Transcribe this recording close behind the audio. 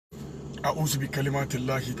أعوذ بكلمات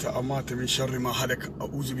الله تعالى من شر ما هلك.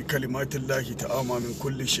 أعوذ بكلمات الله تعالى من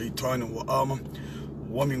كل شيطان وآمة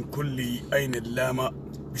ومن كل عين لامة.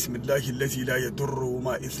 بسم الله الذي لا يضر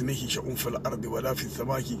ما اسمه شيء في الأرض ولا في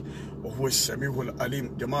السماء وهو السميع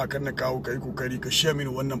العليم. جماعة كنا كاو كايكو كاري كشيء من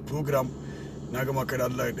ونن بروجرام ناجما كذا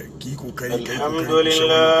الله كيكو كاري. الحمد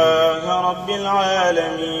لله رب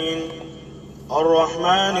العالمين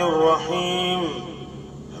الرحمن الرحيم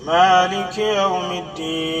مالك يوم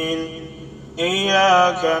الدين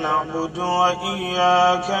إياك نعبد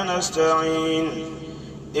وإياك نستعين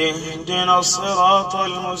اهدنا الصراط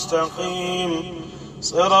المستقيم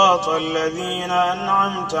صراط الذين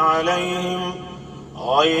أنعمت عليهم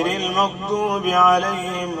غير المغضوب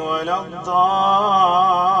عليهم ولا الضالين.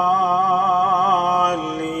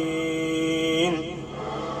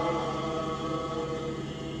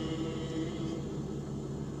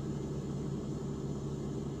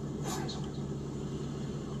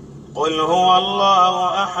 قل هو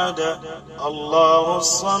الله أحد الله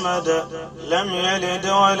الصمد لم يلد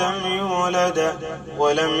ولم يولد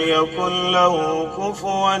ولم يكن له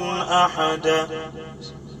كفوا أحد.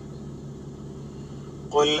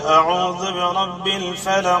 قل أعوذ برب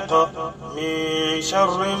الفلق من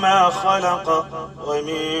شر ما خلق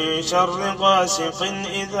ومن شر غاسق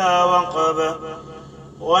إذا وقب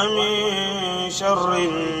ومن شر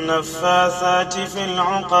النفاثات في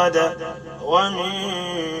العقد ومن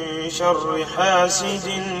شر حاسد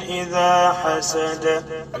إذا حسد.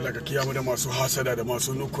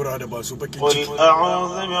 قل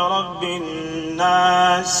أعوذ برب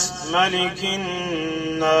الناس ملك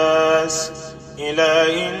الناس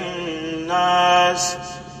إله الناس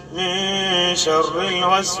من شر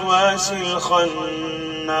الوسواس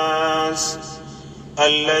الخناس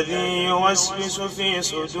الذي يوسوس في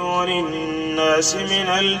صدور الناس من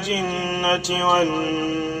الجنة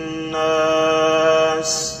والناس.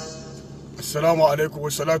 السلام عليكم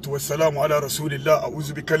والصلاة والسلام على رسول الله.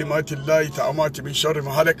 أعوذ بكلمات الله تعالى من شر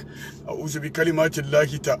ما هلك. أعوذ بكلمات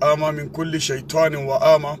الله تعالى من كل شيطان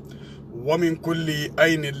وآمة ومن كل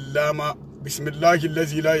عين لامة. بسم الله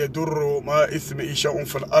الذي لا يضر ما اسمه شيء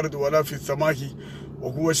في الأرض ولا في السماء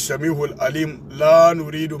وهو السميع العليم. لا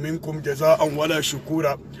نريد منكم جزاء ولا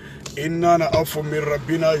شكورا إننا نخاف من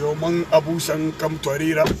ربنا يوما عبوسا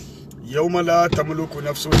قمطريرا يوم لا تملك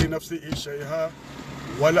نفس لنفس شيئا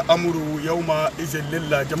والأمر يومئذ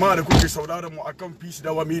لله. jama'a da kuke sauraron mu akan Peace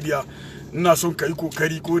Dawa Media, ina son kai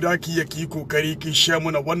kokari ko da ki kokari ki share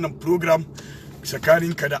muna wannan program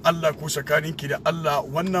tsakaninka da Allah ko tsakaninki da Allah.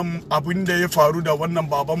 Wannan abin da ya faru da wannan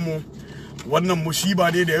babanmu, wannan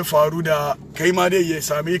musiba ne da ya faru da kai ma dai ya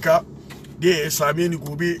same ka, dai ya same ni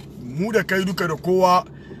gobe, mu da kai duka da kowa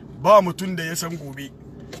ba mutum da ya san gobe.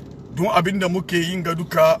 Don abin da muke yin ga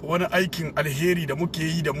duka wani aikin alheri da muke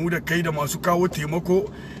yi da mu da kai da masu kawo taimako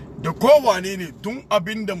da kowane ne, tun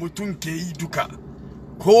abin da mutum ke yi duka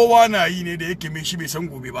kowa na yi ne da yake mai shi bai san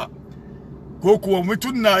gobe ba, ko kuwa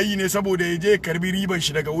mutum na yi ne saboda ya je karbi riban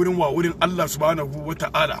shi daga wurin Allah subhanahu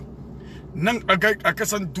wata'ala. Nan a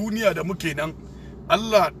kasan duniya da muke nan,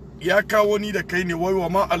 Allah ya kawo ni da kai ne, wai wa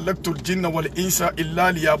ma allaktul jinna wal insa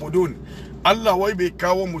illa liyabudun. Allah wai bai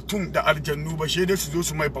kawo mutum da aljannu ba shi dai su zo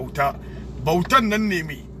su mai bauta. Bautan nan ne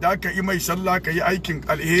mai da ka yi mai sallah, ka yi aikin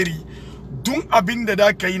alheri. Dun abin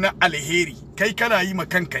da ka yi na alheri kai kana yi ma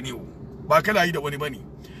kanka ne, ba kana yi da wani bane.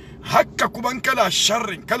 Hakka kuma kala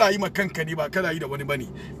sharrin kala yi ma kanka ne, ba kala yi da wani bane.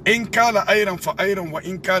 In kala airan fa airan wa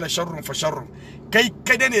in kala sharrun fa sharrun. Kai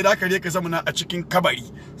kada ne da ka je ka zamana a cikin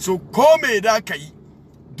kabari. So ko me da ka yi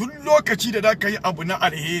duk lokaci da ka yi abu na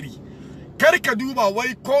alheri, kar ka duba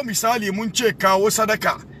wai ko misali mun ce kawo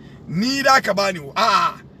sadaka ni da ka bani,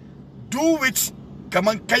 a do it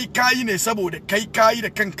kaman kai kayi ne saboda kai kayi da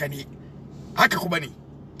kanka ne. Haka kuma ne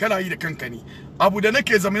kana yi da kanka ne. Abu da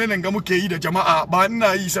nake zamanin nan ga muke yi da jama'a ba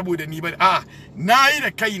ina yi saboda ni ba, a na yi da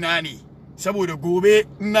kaina ne saboda gobe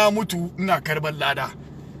ina mutu ina karban lada.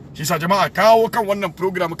 Shi sa jama'a kawo kan wannan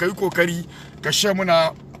program kai kokari ka share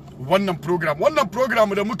muna wannan program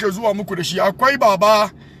da muke zuwa muku da shi. Akwai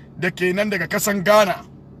baba da ke nan daga kasan Ghana,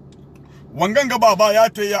 wangan ga baba ya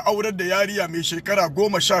ta ya aurar da yariya mai shekara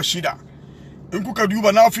 16. In kuka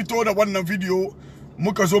duba na fito da wannan video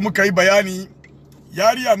muka zo muka yi bayani,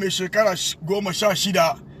 yariya mai shekara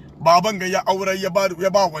 16 baban ga ya aurar ya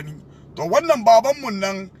ba wani. To wannan baban mun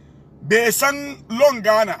nan bai san long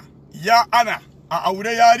Ghana ya ana a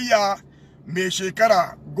aure yariya mai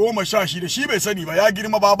shekara 16, shi bai sani ba, ya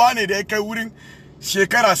girma baba ne da ya kai wurin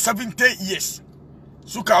shekara 70 years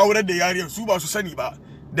suka aurar da yariyar, su ba su sani ba.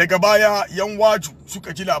 Daga baya yan waju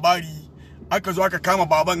suka ji labari, aka zo aka kama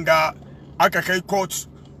baban ga aka kai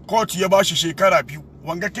court ya bashi shekara 2.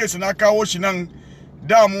 Wanga case na kawo shi nan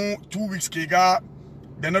da mu 2 weeks ke ga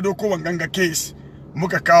da na doko wanganga case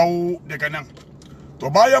muka kawo daga nan. To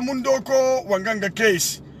bayan mun doko wanganga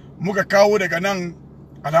case muka kawo daga nan,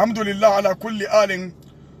 alhamdulillah ala kulli alin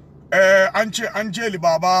an ce an jeli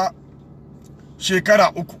baba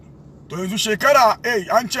shekara 3. To yanzu shekara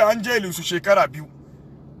an ce an jelin su shekara 2.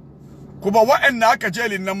 Kuma wa'annan aka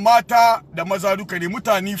jelin nan mata da maza duka ne,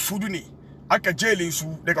 mutane 4 ne aka jelin su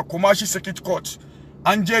daga Kumasi Circuit Court.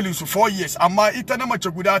 An jelin su 4 years, amma ita na mace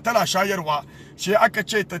guda tana shayarwa, sai aka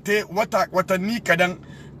ce ta watanni kadan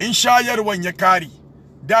in shayarwan ya kare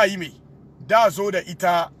da yi mai da zo da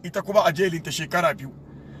ita kuma a jelin ta shekara 2.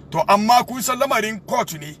 To amma kun san lamarin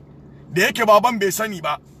court ne da yake baban bai sani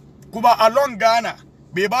ba, kuma a long Ghana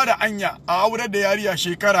bai ba da anya a aurar da yariya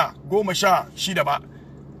shekara 16 ba.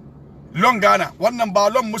 Long Ghana, wannan ba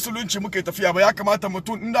long musulunci muke tafiya ba, ya kamata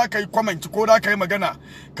mutum in da kai comment ko da kai magana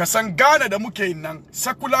ka san Ghana da muke yin nan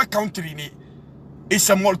secular country ne, it's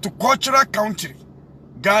a multicultural country.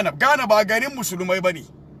 Ghana ba garin musulmai bane,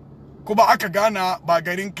 kuma aka Ghana ba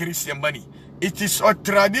garin Christian bane. It is a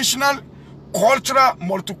traditional cultural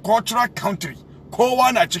multicultural country,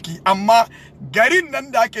 kowa na ciki, amma garin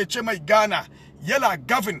nan da ake ce mai Ghana yana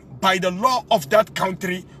governed by the law of that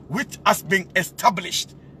country which has been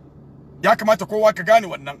established. Ya kamata kowa ka gane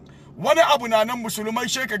wannan. Wani abu na nan musulmai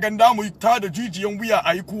she ka ganda mu ta da jijiyan wuya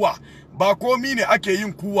ayi kuwa, ba komi ne ake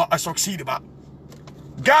yin kuwa a succeed ba.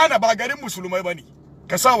 Ghana ba garin musulmai bane,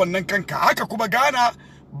 ka sa wannan kanka. Haka kuma Ghana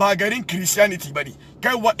ba garin Christianity bane.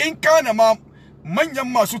 Kai wa in kana ma manyan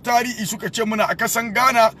masu tarihi suka ce muna a kasan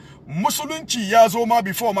Ghana musulunci ya zo ma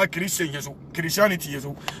before ma Christianity ya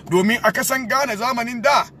zo. Domin a kasan Ghana zamanin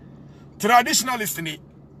da traditionalist ne.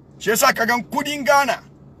 Shi yasa ka gan kudin Ghana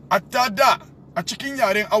hatta da a cikin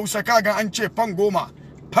yaren Hausa kaga an ce fan 10,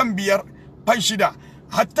 fan 5, fan 6,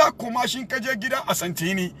 hatta kuma shin kaje gidan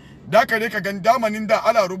Asantini da ka ka gan damanin da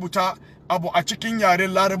ala rubuta abu a cikin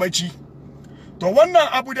yaren Larabaci. To wannan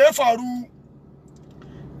abu da ya faru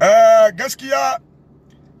gaskiya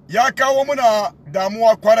ya kawo muna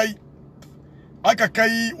damuwa kwarai. Aka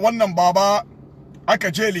kai wannan baba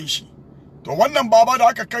aka jelin shi. To wannan baba da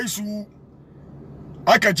aka kai su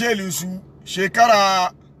aka jelin su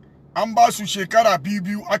shekara, an ba su shekara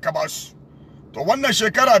 2 aka ba su. To wannan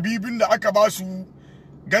shekara 2 da aka ba su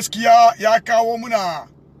gaskiya ya kawo muna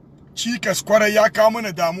cikas kwarai, ya kawo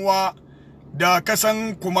muna damuwa da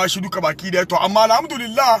kasan Kumashi duka baki da. To amma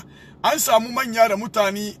alhamdulillah an samu manya da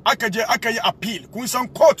mutane aka je aka yi appeal. Kun san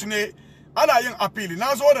court ne ana yin appeal.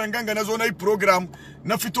 Na zo da ganga, na zo na yi program,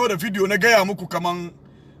 na fito da video na gaya muku kaman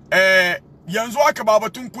yanzu aka ba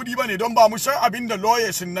batun kudi bane, don ba mu san abin da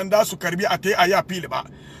lawyers nan da su karbi a tai ayi appeal ba.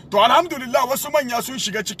 To alhamdulillah wasu manya sun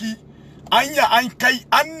shiga ciki, anya an kai,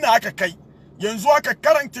 anna aka kai. Yanzu aka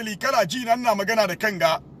karanta likala ji nan na magana da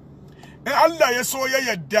kanga. In Allah ya so ya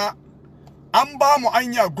yadda an ba mu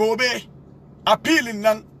anya gobe appealin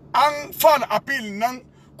nan, an fara appealin nan,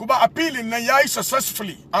 kuma appealin nan yayi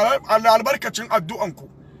successfully albarkacin addu'anku.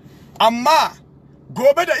 Amma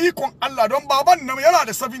gobe da ikon Allah, don baban nan yana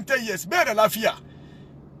da 70 years bai da lafiya.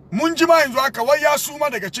 Mun ji ma yanzu aka wai ya suma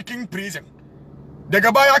daga cikin prison,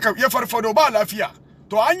 daga baya aka ya farfado ba lafiya.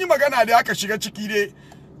 To an yi magana da aka shiga ciki dai,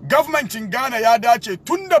 governmentin Ghana ya dace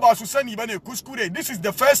tunda ba su sani bane kuskure, this is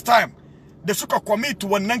the first time da suka commit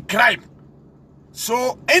wannan crime.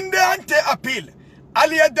 So in da an ta appeal,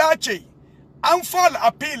 Ali ya dace an file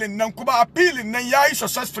appealin nan, kuma appealin nan yayi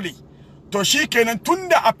successfully. To shikenan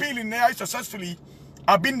tunda appealin nan yayi successfully,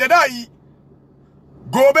 abinda da yi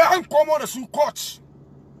gobe an komo da su court.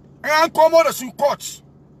 An komo da su court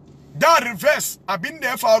da reverse abinda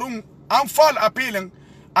ya faru, an file appealin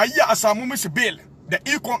ayya a samu musu bail. Da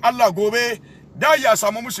ikon Allah gobe da ya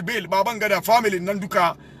samu musu bail, baban gada family nan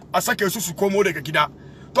duka a sake su komo daga gida.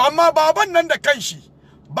 To amma baban nan da kanshi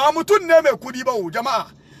ba mutun ne mai kudi ba jama'a.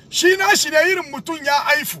 Shi na shi ne irin mutun ya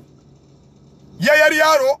aifu yayar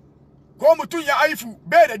yaro, ko mutun ya aifu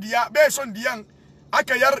bai da diya, bai son diyan,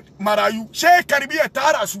 aka yar marayu, she karbi ya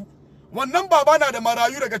tara su. Wannan baba na da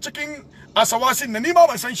marayu daga cikin asawasin na, ni ma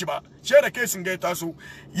ban san shi ba, she da kesin ga ya taso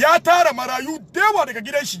ya tara marayu dewa daga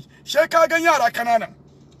gidan shi. She ka gan yara kananan,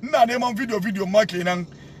 ina neman video ma kenan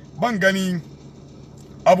ban gani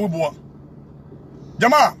abubuwa.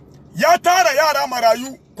 Jama'a ya tara yara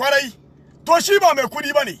marayu kwarai. To shi ba mai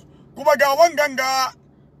kudi bane, kuma ga wanganga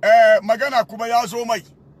magana kuma ya zo mai,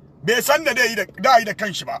 bai san da dai da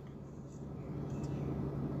kanshi ba.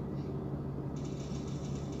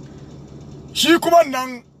 Shi kuma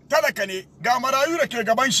nan talaka ne, ga marayu da ke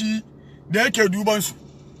gaban shi da yake duban su.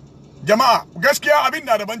 Jama'a gaskiya abin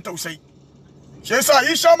na da ban tausayi. Shi yasa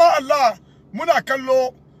insha ma Allah muna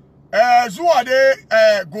kallo zuwa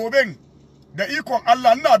da goben da ikon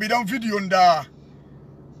Allah ina bidan bidiyon da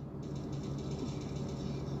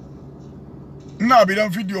ina bidan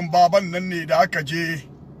bidiyon baban nan ne da aka je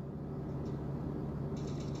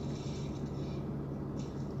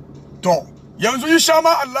to yanzu insha ma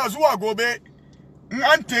Allah zuwa gobe in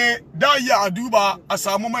an te da ya a duba a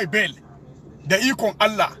samu mai bail da ikon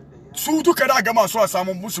Allah su duka da gama su a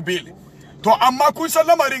samu musu bail to amma kun san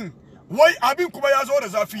lamarin wai abin kuma ya zo da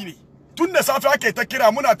zafi ne tun da safe ake ta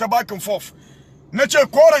kira muna ta bakin fof na ce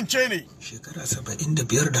korance ne shekara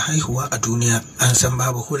 75 da haihuwa a duniya an san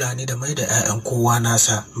babu hulani da mai da 'ya'yan kowa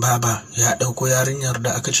nasa baba ya dauko yarinyar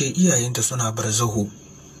da aka ce iyayenta suna barzahu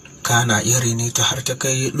kana iri ne ta har ta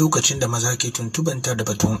kai lokacin da maza ke tuntubanta da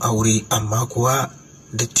batun aure amma kuwa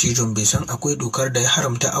dattijon bai san akwai dokar da ya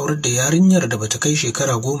haramta aurar da yarinyar da bata kai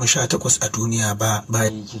shekara 18 a duniya ba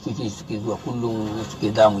suke zuwa kullum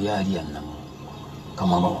suke damu yariyan nan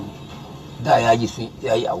kamar da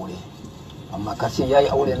yayi aure amma karshen yayi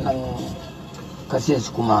aure nan karshen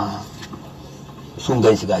su kuma sun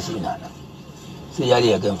gan shiga shi ina nan sai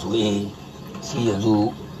yari ya gamsu shi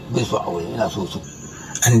yanzu bai so aure ina so su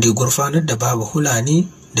an dai gurfanar da babu hulani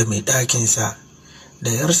da mai ɗakinsa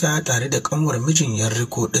da yarsa tare da kanwar mijin yan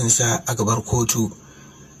riko ɗinsa a gabar kotu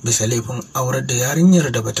bisa laifin aurar da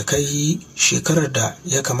yarinyar da bata kai shekarar da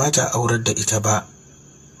ya kamata aurar da ita ba.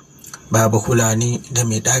 Babu hulani da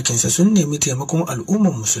mai ɗakinsa sun nemi taimakon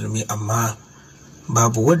al'ummar musulmi amma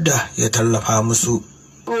babu wadda ya tallafa musu.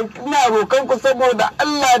 Ina roƙon ku saboda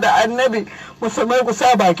Allah da Annabi musulmai ku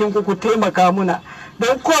sa bakin ku taimaka muna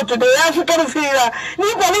don kotu da ya fi karfi na ni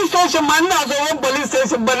police station ma ina tsoron police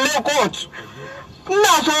station balle court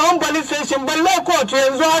ina tsoron police station balle court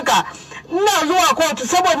yanzu haka ina zuwa kotu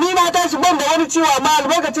saboda ni na tashi ban da wani ciwo amma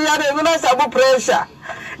albarkacin yaro yanzu na samu pressure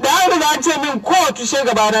da an riga ce min kotu she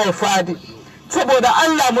gaba na ya fadi saboda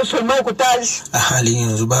Allah musulmai ku tashi. A halin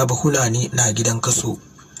yanzu babu hulani na gidan kaso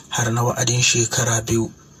har na wa'adin shekara 2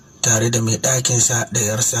 tare da mai ɗakinsa da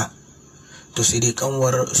yarsa to sai dai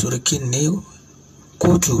kanwar surkin ne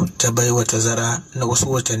kotu ta baiwa tazara na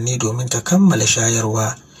wasu watanni domin ta kammala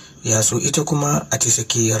shayarwa ya so ita kuma a ta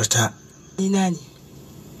sakiyarta. Ina ne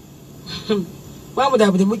babu da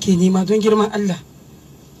abu da muke nema don girman Allah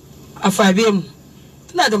a fabe mu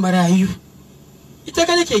tana da marayu ita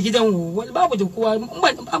kada ke gidan wani babu da kowa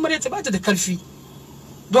amarya ta bata da karfi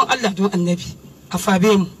don Allah don Annabi a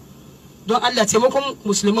fabe mu don Allah taimakon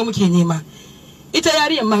musulmai muke nema ita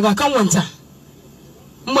yariyan ma ga kanwanta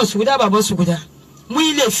mun su guda baban su guda mu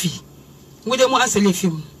yi laifi mu da mu an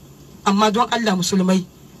laifin mu amma don Allah musulmai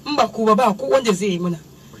in ba ku ba ku wanda zai yi muna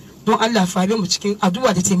don Allah fabe mu cikin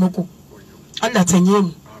addu'a da taimako Allah tanye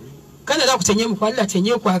mu kada za ku tanye mu ko Allah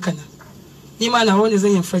tanye ku haka nan ni ma na wani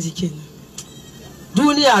zan yin faji kenan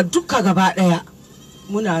duniya duka gaba daya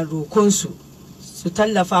muna roƙon su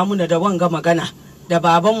tallafa muna da wanga magana da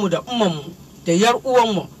babanmu da ummanmu da yar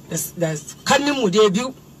uwanmu da kanninmu da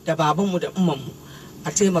biyu da babanmu da ummanmu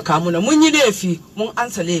a taimaka muna mun yi laifi mun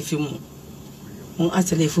ansa laifinmu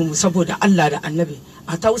saboda Allah da Annabi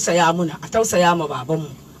a tausaya muna a tausaya ma babanmu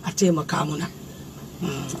a taimaka muna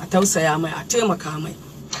a tausaya mai a taimaka mai.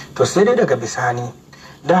 To sai dai daga bisani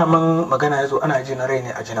daman magana yazo ana ji na rai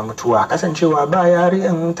ne a ji na mutuwa kasancewa ba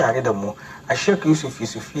yariyan tare da mu a Sheikh Yusuf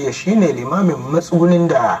Yusufiya shine limamin matsugunin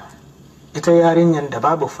da ita yarinyan da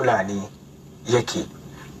babu fulani yake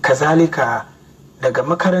kazalika daga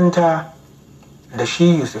makaranta da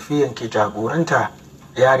shi Yusufiyan ke jagoranta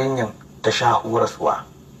yarinyan ta sha horaswa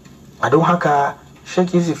a don haka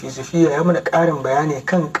Sheikh Yusuf Yusufiya ya mana ƙarin bayani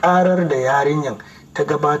kan ƙarar da yarinyan ta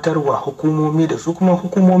gabatarwa hukumomi da su kuma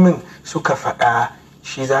hukumomin suka faɗa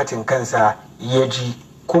shi zatin kansa ya ji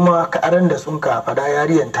kuma ƙaran da sun ka faɗa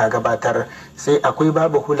yariyan ta gabatar sai akwai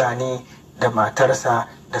babu hulani da matarsa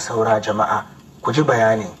da saura jama'a ku ji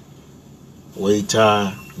bayani. Wai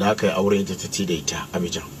ta da aka yi aure ta ce da ita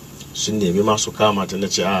Abidjan sun nemi masu kama ta na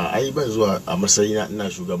ce ai ban zuwa a matsayina ina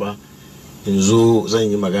shugaba yanzu zan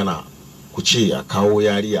yi magana ku ce a kawo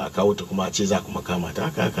yariya a kawo ta kuma a ce za kuma kama ta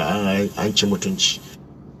haka an ci mutunci.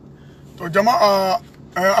 To jama'a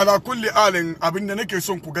ala kulli alin abinda nake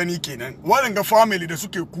son ku gani kenan waɗanga family da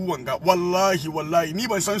suke kuwanga wallahi ni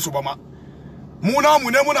ban san su ba ma mu namu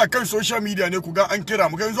ne muna kan social media ne ku ga an kira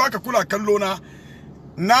mu yanzu aka kula kallo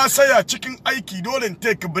na saya cikin aiki dole in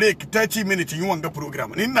take break 30 minutes yin wanga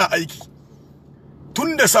program ina aiki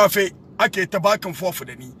tun da safe ake ta bakan fofu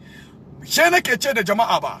da ni she nake ce da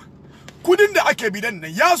jama'a ba kudin da ake bidan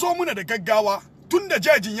nan ya zo muna da gaggawa tun da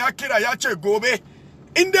jajin ya kira ya ce gobe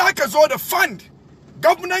inda aka zo da fund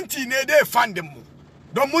gwamnati ne dai fundin mu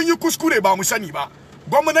don mun yi kuskure ba mu sani ba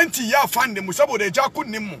gwamnati ya fundin mu saboda ya ja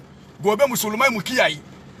kunnin mu gobe musulmai mu kiyaye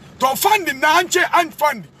to fundin na an ce an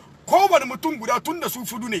fund kowane mutum guda tun da su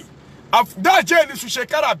fudu ne da jeli su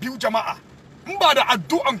shekara 2 jama'a in ba da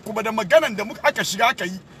addu'an ku ba da maganan da muka aka shiga aka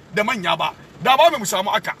yi da manya ba da ba mu samu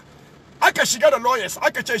aka shiga da lawyers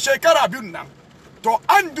aka ce shekara 2 nan to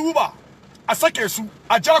an duba a sake su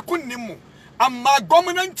a ja kunnin mu amma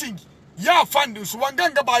gwamnatin ya fandin su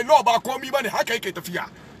wangan ga by law ba komi bane haka yake tafiya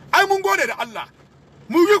ai mun gode da Allah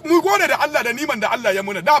mu gode da Allah da niman da Allah ya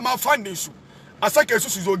muna dama fandin su a sake su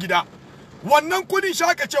su zo gida wannan kudin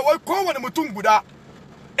shaka ce wai kowane mutum guda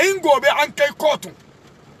in gobe an kai kotu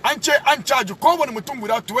an ce an charge kowane mutum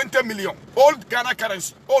guda 20 million old Ghana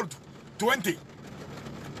currency old 20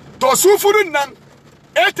 to su furun nan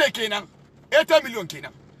 80 kenan 80 million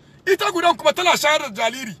kenan ita gudan kuma tana shayar da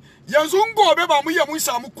jariri yanzu gobe ba mu mun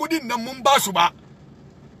samu kudin nan mun ba su ba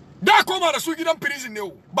da koma da su gidan prison ne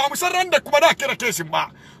ba mu san ran da kuma da kira kesin ba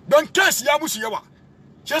don case ya musu yawa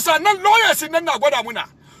shi yasa nan lawyers nan na gwada muna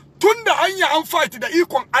tunda hanya an fight da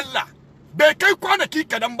ikon Allah bai kai kwanaki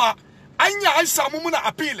kadan ba anya an samu muna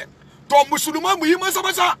appeal to musulman mu yi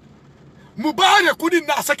masa mu ba da kudin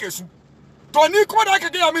na sake su to ni kuma da aka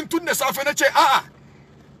gaya min tun da safe na ce a'a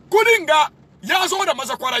kudin ga ya zo da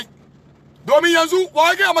maza kwarai domin yanzu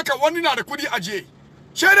wa ga maka wani na da kudi ajiye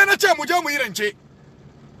shede na ce mu je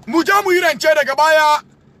mu yi rance daga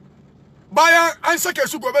bayan an sake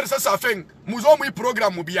su gobe da sassafen mu zo mu yi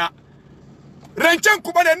program mu biya rancen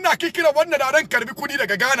kuma da ina kikira wanda da ran karbi kudi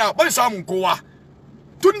daga Ghana ban samun kowa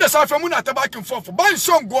tun da safe muna ta bakin fof ban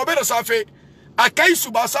son gobe da safe a kai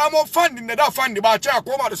su ba samo funding da fund ba ce a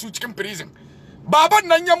koma da su cikin prison baban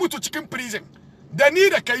nan ya mutu cikin prison da ni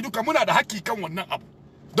da kai duka muna da haƙƙi kan wannan abu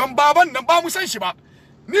don baban nan ba mu san shi ba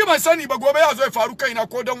ni ban sani ba gobe ya zo ya faru kaina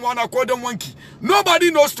ko dan wana ko dan wanki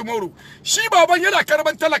nobody knows tomorrow shi baban yana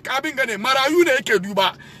karban talaka abin gane marayu ne yake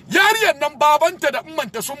duba yariyan nan babanta da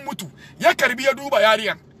ummanta sun mutu ya karbi ya duba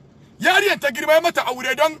yariyan ta girma ya mata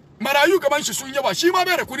aure don marayu gaban shi sun yawa shi ma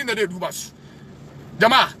bai da kudin da zai duba su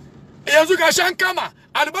jama'a yanzu gashi an kama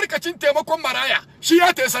albarkacin taimakon maraya shi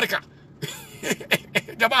ya ta sarka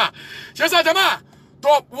jama'a shi yasa jama'a to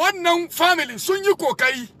wannan family sun yi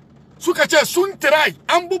kokari suka ce sun try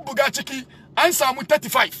an bubbuga ciki an samu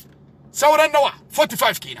 35 sauran nawa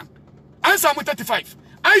 45 kenan an samu 35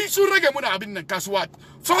 ai sun rage muna abin nan kasuwa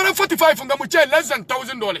sauran 45 ga mu ce less than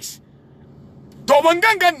 $1,000 to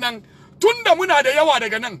wangangan nan tunda muna da yawa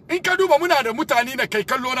daga nan in ka duba muna da mutane da kai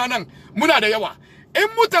kallo na nan muna da yawa in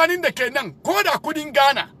mutanen da ke nan ko da kudin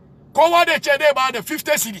Ghana kowa da ce dai ba da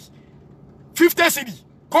 50 cedi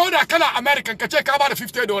ko da kana American ka ce ka ba da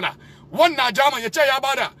 $50 wannan German ya ce ya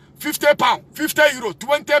ba da 50 pound 50 euro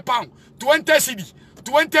 20 pound 20 cedi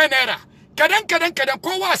 20 naira kadan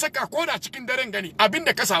kowa saka ko da cikin daren gani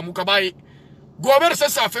abinda ka samu ka baye gobe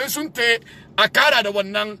sassafe sun te a kara da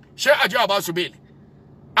wannan sai a ji a ba su bail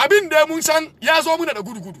abin da mun san ya zo muna da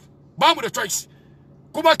gudu ba mu da choice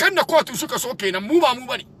kuma kan da kotu suka so kenan mu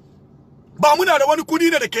bane ba muna da wani kudi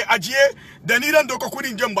da ke ajiye da ni dan doka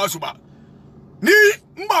kudin jan ba su ba ni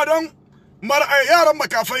in ba don yaran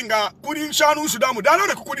makafai ga kudin shanu su damu da na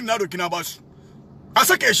da kudin na doki na ba su a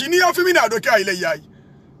sake shi ni ya fi mini a doki a ilayyayi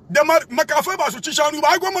da makafai ba su ci shanu ba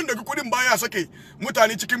ai gwamnan daga kudin baya sake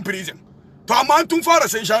mutane cikin prison to amma tun fara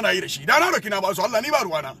sai shanayi da shi da na doki na ba su Allah ni ba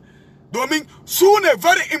ruwana domin su ne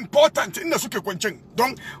very important inda suke kwancin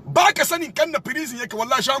don ba ka sanin kan da prison yake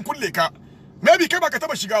wallahi shan kulle ka maybe kai ba ka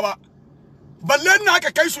taba shiga ba balle na aka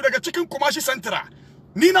kai su daga cikin Kumasi Central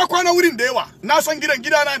ni na kwana wurin da yawa na san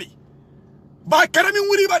gidana ne ba karamin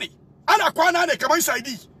wuri ba ne ana kwana ne kamar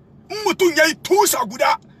saidi in mutum yayi tusa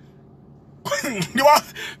guda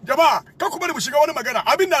jama'a ka kuma da mu shiga wani magana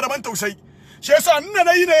abin da ban tausayi shi yasa ina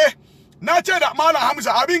nayi ne na ce da Malam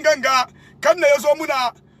Hamza abin ganga kan da yazo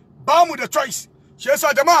muna ba mu da choice shi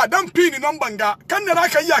yasa jama'a dan pini number ga kan da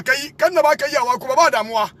zaka iya kai kan da baka iyawa kuma ba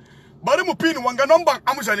damuwa bari mu pini wanga number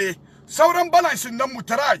Hamza ne sauran balance nan mu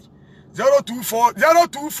try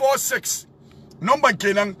 0246 number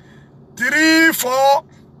kenan 34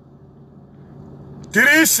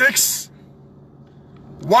 36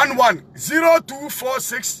 11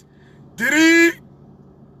 0246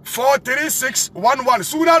 3436 11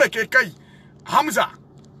 suna da ke kai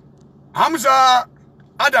Hamza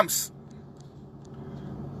Adams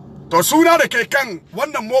to suna da ke kan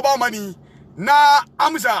wannan mobile money na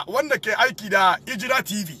Hamza wanda ke aiki da Ijira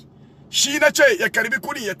TV shi na ce ya karbi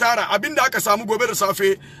kudin ya tara abinda aka samu gobe da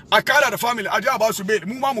safe a kara da family a ja ba su bail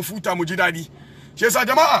mu ma mu futa mu ji dadi shi yasa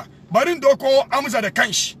jama'a barin doko Hamza da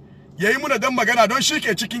kanshi yayi muna dan magana don shi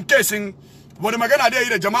ke cikin kesin wani magana da yayi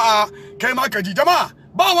da jama'a kai ma ka ji jama'a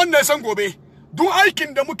ba wanda ya san gobe duk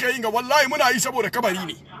aikin da muke yi ga wallahi muna yi saboda kabari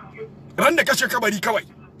ne ran da kashe kabari kawai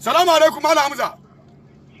salamu alaikum Malam Hamza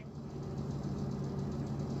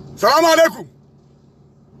Salamu alaikum.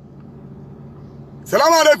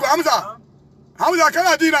 Salamu alaikum Hamza. Hamza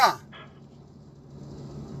kana dina?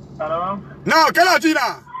 Hello. Na kana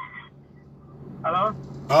dina? Hello.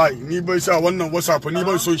 Ai, ni bai sa wannan WhatsApp ni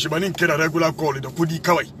ban so shi ba nin kira regular call da kudi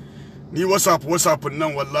kawai. Ni WhatsApp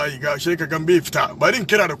nan wallahi ga she ka gambe fita. Bari in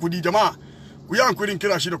kira da kudi jama'a. Ku yi hankulin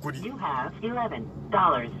kira shi da kudi. You have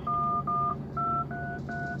 $11.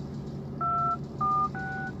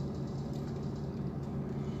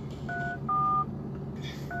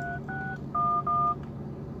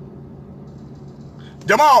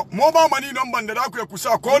 Jama'a mobile money number da ku ya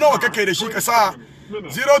kusa ko nawa kake da shi ka sa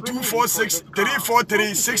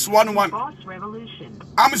 0246343611.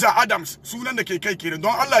 Amza Adams sunan da ke kai kenan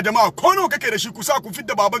don Allah jama'a ko nawa kake da shi kusa ku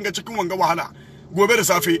fidda baban ga cikin wanga wahala gobe da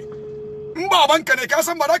safe. In babanka ne ka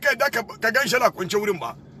san ba za ka yadda ka gan shi na kunce wurin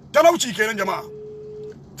ba. Talauci kenan jama'a.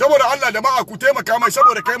 Saboda Allah jama'a ku taimaka mai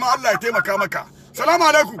saboda kai ma Allah ya taimaka maka. Salamu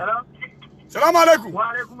alaikum. Salamu alaikum. Wa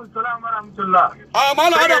alaikum assalam wa rahmatullah.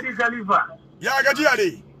 Mala Adam. Khalifa. Ya gajiya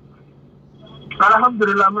ne.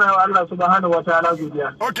 Alhamdulillah muna wa Allah subhanahu wa ta'ala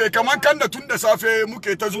godiya. Okay, kaman kan da tun da safe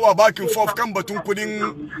muke ta zuwa bakin fof kan batun kudin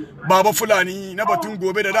Baba Fulani na batun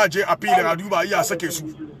gobe da daje a filin a duba iya sake su.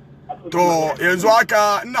 To yanzu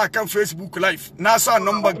haka ina kan Facebook live. Na sa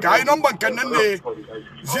number ka. Ai number kan nan ne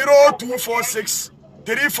 0246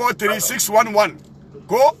 343611.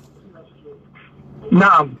 Ko?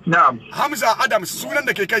 Na'am, na'am. Hamza Adams sunan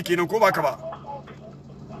da ke kai kenan ko baka ba?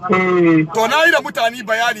 To na yi da mutane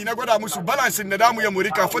bayani na gwada musu balansin da damu ya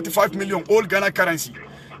murika 45 million old Ghana currency.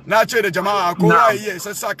 Na ce da jama'a kowa ya iya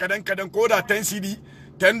sassa kadan ko da 10 CD,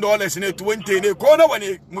 $10 ne, 20 ne, ko nawa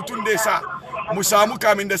ne mutum dai sa. Mu samu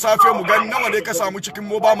kamin da safe mu gani nawa dai ka samu cikin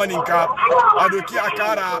mobile money ka a doki a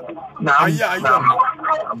kara ayya ayyuan.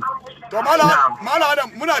 To mala Adam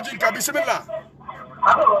muna jin ka bismillah.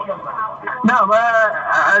 Na ba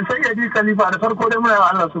sayyidi Khalifa da farko dai muna wa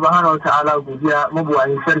Allah subhanahu wataala godiya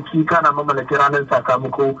mabuwayin sarki kana mamallaki ranar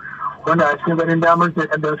sakamako wanda a cikin ganin damar sai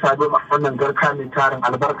kaddar sado wannan garka mai tarin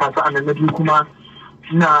albarka sa'annan na biyu kuma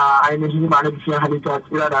ina ainihin ma'ana bishin halitta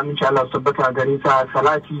tsira da aminci Allah tabbata gare sa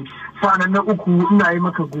salati sa'annan na uku ina yi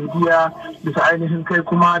maka godiya bisa ainihin kai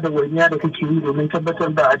kuma da waniya da kake yi domin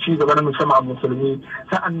tabbatar da a ci gaba na musamman a musulmi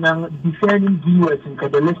sa'annan defending viewers ka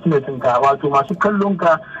da listeners ka wato masu kallon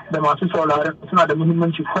ka da masu sauraron suna da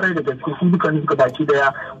muhimmanci kwarai da gaske su duka suka baki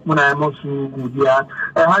daya muna yi musu godiya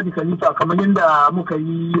Hadi Khalifa kamar yadda muka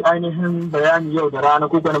yi ainihin bayani yau da rana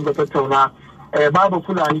ko ganin ba tattauna babu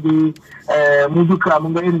Fulani dai mu duka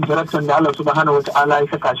mun ga irin jarabtar da Allah subhanahu wata'ala ya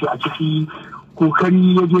saka shi a ciki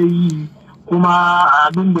kokari ya je yi kuma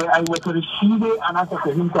abin da ya aiwatar shi dai a nasa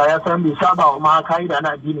fahimta ya san bai saba wa ma ka'ida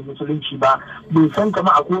na addinin musulunci ba bai san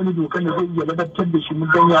kama akwai wani dokar da zai iya ladabtar da shi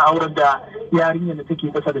mun ya aurar da yarinyar da take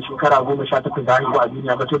kasa da shekara 18 da haihuwa a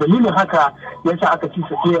duniya ba to dalilin haka yasa aka ci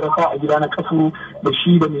sa ya rasa a gida na kaso da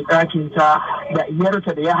shi da mai ɗakin ta da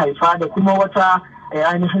iyarsa da ya haifa da kuma wata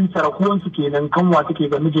ainihin sarakuwansu kenan kanwa take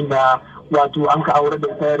ga mijin da wato an ka aure da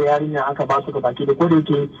ita yarinya aka ba su baki da kodai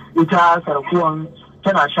yake ita sarakuwan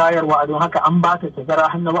tana shayarwa a don haka an ba ta tazara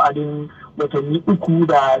har na wa'adin watanni 3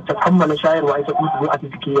 da ta kammala shayarwa ita kuma zuwa ta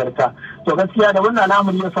cikiyarta to gaskiya da wannan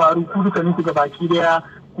al'amari ya faru ku duka ne ku ga baki daya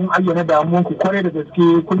kun ayyana damuwan ku kwarai da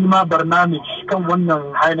gaske kun ma barnamij kan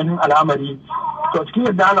wannan ainihin al'amari to cikin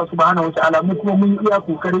yadda Allah subhanahu wataala mu kuma mun iya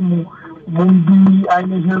kokarin mu mun bi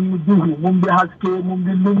ainihin duhu mun bi haske mun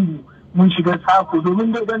bi lungu mun shiga tsako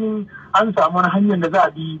domin da ganin an samu wani hanyar da za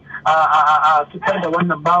a bi a fitar da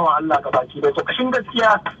wannan bawan Allah gabaki da to kashin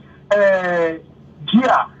gaskiya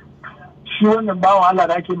jiya shi wannan bawan Allah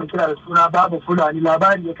da ake kira da suna Babu Fulani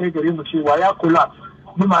labari ya kai gare mu cewa ya kula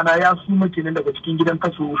bimana ya su makinin daga cikin gidan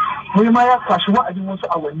kaso mai ma ya kwashi wa'adin wasu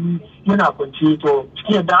awanni yana kwance to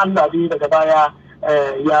cikin yadda Allah dai daga baya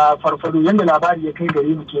ya farfado yadda labari ya kai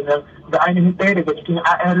gare mu kenan da ainihin ɗaya daga cikin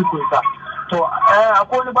 'ya'yan rikonsa to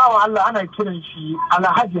akwai wani bawan Allah ana kiran shi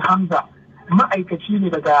Alhaji Hamza ma'aikaci ne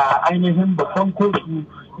daga ainihin babban kotu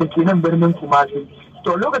da ke nan birnin Kumasi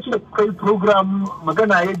to lokacin da kuka yi program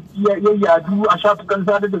magana ya yadu a shafukan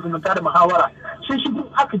sadar da zumunta da muhawara sai shi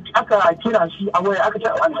aka kira shi a waya aka ce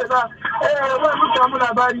wanda za wani mun samu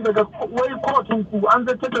labari daga wai kotun ku an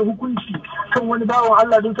zartar da hukunci kan wani bawan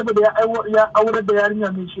Allah don saboda ya aurar da yarinya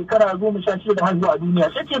mai shekara 16 da haihuwa a duniya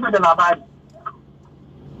sai ce da labari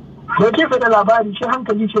da labari shi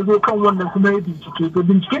hankali ce zo kan wannan kuma ya bincike to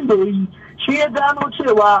binciken da ya yi shi ya gano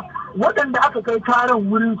cewa waɗanda aka kai karan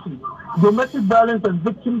wurin su domestic violence and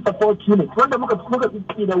victim support unit wanda muka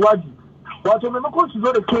tsike da waji wato maimakon su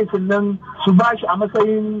zo da kesin nan su ba shi a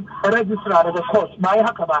matsayin registrar daga court ba yi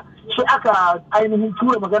haka ba shi aka ainihin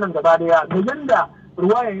tura maganan gaba daya da yanda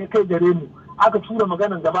ruwayan ya kai gare mu aka tura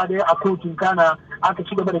maganan gaba daya a kotun kana aka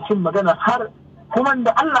ci gaba da cin magana har kuma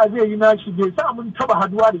da Allah zai yi nashi bai sa mun taba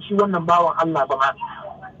haduwa da shi wannan bawan Allah ba ma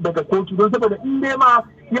daga kotu don saboda in dai ma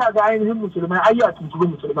ya ga ainihin musulmai ai ya tuntubi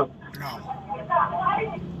musulman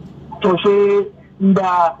to sai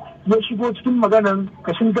da ya shigo cikin maganan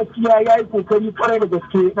kashin gaskiya ya yi kokari kwarai da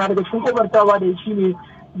gaske na daga cikin kobartawa da shi ne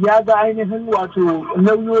ya ga ainihin wato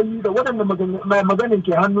lauyoyi da waɗanda maganin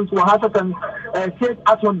ke hannunsu wa hasatan state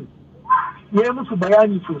attorney ya yi musu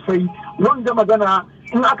bayani sosai wanda magana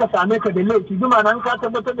in aka same ka da laifi duma nan ka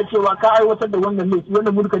tabbatar da cewa ka aiwatar da wannan laifi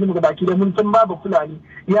wanda mulka ne muka baki da mun san babu fulani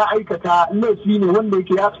ya aikata laifi ne wanda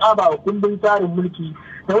yake ya tsaba wa kundin tsarin mulki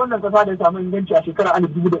da wannan kasa da ya samu inganci a shekarar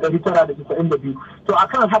 1992 to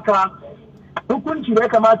akan haka hukunci da ya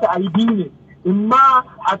kamata a yi biyu ne in ma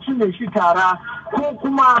a cire shi tara ko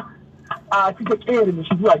kuma a cika ƙeyar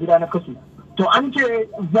shi zuwa gida na kaso to an ce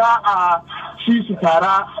za a ci su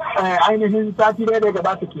tara ainihin sati da ya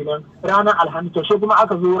gabata kenan ranar alhamis to kuma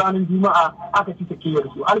aka zo ranar juma'a aka ci takiyar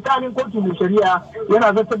su alkalin kotu mai shari'a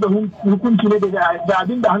yana zartar da hukunci ne da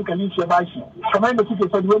abin da hankalin shi ya bashi kamar yadda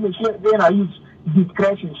suke sani wannan shi yana use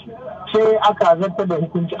discretion shi sai aka zartar da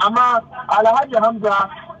hukunci amma alhaji hamza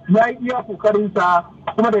ya yi iya kokarinsa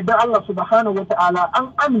kuma da idan Allah subhanahu wa ta'ala an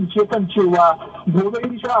amince kan cewa gobe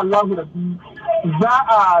insha Allah rabbi za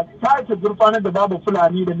a sake gurfanar da babu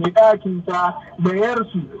fulani da mai ɗakinsa da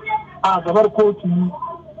yarsu a gabar kotu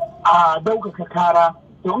a ɗaukaka kara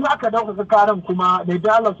to in aka ɗaukaka karan kuma da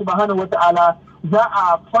idan Allah subhanahu wa ta'ala za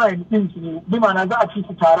a fine ɗin su bi ma'ana za a ci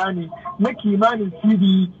su tara ne na kimanin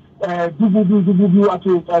CD 2,000 wato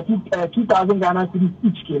 2,000 Ghana cedis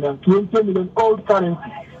each kenan 20 million old currency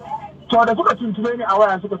to da suka tuntube ni a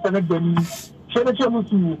waya suka sanar da ni sai na ce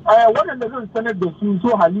musu waɗanda zan sanar da su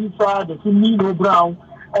so Halifa da su Nino Brown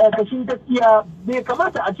kashin gaskiya bai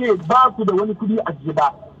kamata a ce ba ku da wani kudi a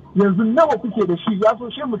ba yanzu nawa kuke da shi ya so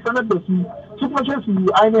shi mu sanar da su kuma shi su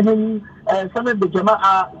ainihin sanar da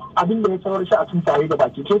jama'a abin da ya saurar shi a tun tare da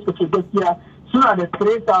baki sai suka ce gaskiya suna da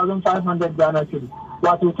 3,500 Ghana cedis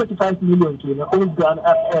wato 35 million kenan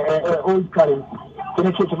old currency sai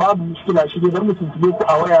na ce ta babu mushkila shi dai mu tuntube ku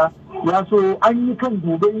a waya ya so an yi kan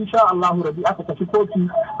gobe insha Allah rabi aka tafi kotu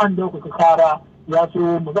an dauka kara ya so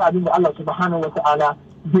mu ga abin da Allah subhanahu wata'ala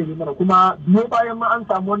zai yi mana kuma biyo bayan ma an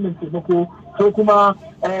samu wannan taimako sai kuma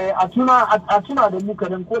a tuna da mu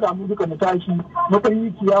kadan ko da mu duka mu tashi mukan yi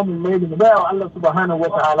kiyamun laili mu ga Allah subhanahu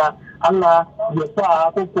wata'ala Allah ya sa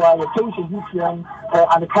ko kuwa ya taushe zuciyan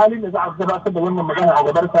alkalin da za a gabatar da wannan magana a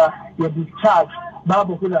gabarsa ya discharge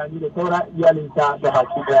babu fulani da saura iyalinsa da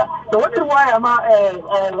baki daya da wani ruwaya ma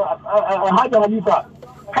Hajji Halifa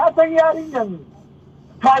ka san yarinyan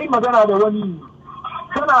ta yi magana da wani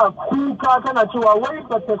tana kuka tana cewa wai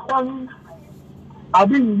ba ta san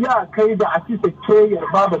abin ya kai da a cisa keyar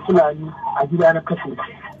babu fulani a gida na kashe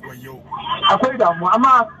akwai damuwa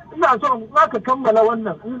amma ina so za ka kammala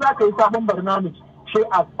wannan in za ka yi sabon barnamij sai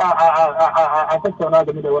a tattauna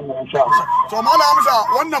game da wannan insha Allah. To Malam Hamza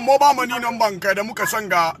wannan mobile money number ka da muka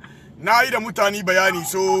sanga na yi da mutane bayani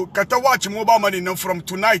so ka ta watch mobile money nan from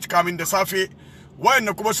tonight kamin da safe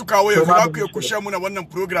wayanda kuma suka waye za ku ku share muna wannan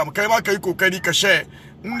program kai ma kai kokari ka share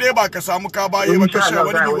in dai ba ka samu ka baye ba ka share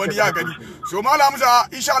wani ya gani so Malam Hamza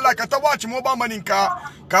insha Allah ka ta watch mobile money ka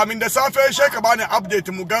kamin da safe sai ka bani update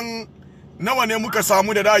mu gan nawa ne muka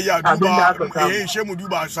samu da ra'ayi a duba she mu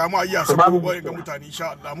duba samu ayya su ko ga mutane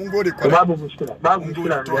insha Allah mun gode kwarai babu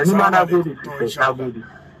mushkila ni ma na gode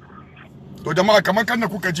to jama'a kamar kan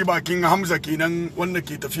kuka ji bakin Hamza kenan wanda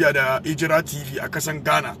ke tafiya da Ijira TV a kasan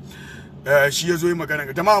Ghana shi yazo yi magana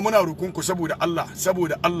jama'a muna roƙon ku saboda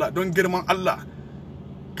Allah don girman Allah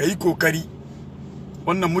kai kokari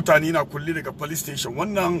wannan mutane na kulle daga police station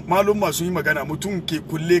wannan malum masu yi magana mutum ke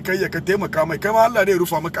kulle kai ya ka taimaka mai kai ma Allah zai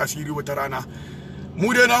rufa maka asiri wata rana mu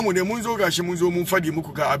dai namu ne mun zo gashi mun zo mun fadi muku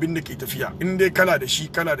ga abin da ke tafiya in dai kala da shi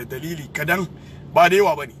kala da dalili kadan ba da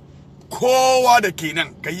yawa bane kowa da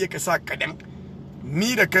kenan kai ya ka sa kadan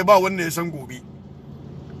ni da kai ba wannan ya san gobe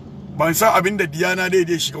ban san abin da diyana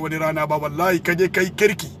dai shiga wani rana ba wallahi kaje kai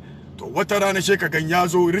kirki to wata rana she ka gan ya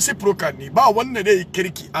zo reciprocal ne ba wannan dai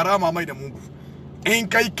kirki a rama mai da mugu in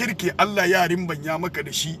kai kirki Allah ya rimbanya maka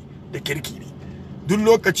da shi da kirki ne duk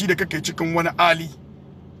lokaci da kake cikin wani ali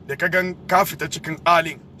da ka gan ka fita cikin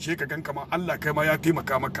alin she ka gan kamar Allah kai ma ya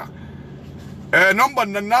taimaka maka number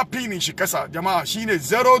nan na pinin shi kasa jama'a shine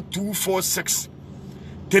 0246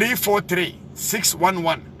 343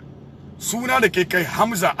 611 suna da ke kai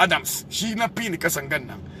Hamza Adams shi na pin kasan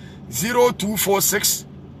gannan 0246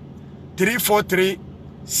 343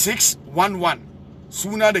 611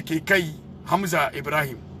 suna da ke kai Hamza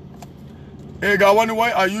Ibrahim. Ga wani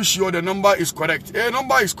why are you sure the number is correct?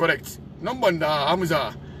 Number is correct. number da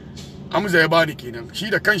Hamza ya bani kenan, shi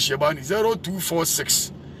da kanshi ya bani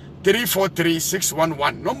 0246 343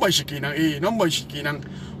 611 number shi kenan, number shi kenan.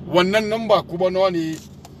 Wannan number kuma ne,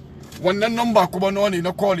 wannan number kuma ne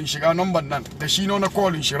na calling shiga number nan da shi na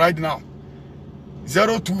calling shi right now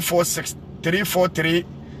 0246 343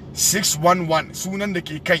 611 sunan da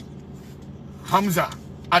ke kai Hamza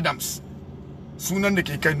Adams, sunan da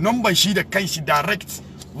ke kai number shi da kanshi direct,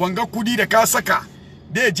 wanga kudi da ka saka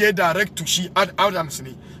da je direct to shi Adams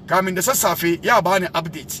ne. Kamin da sassafe ya bani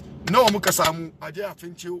update nawa muka samu a je a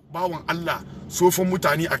fince bawan Allah sofin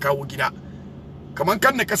mutane a kawo gida. Kaman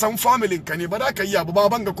kan da ka san family ka ne ba za ka yi abu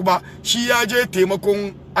baban ga kuma shi ya je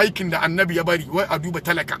taimakon aikin da annabi ya bari wai a duba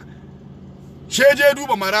talaka. She je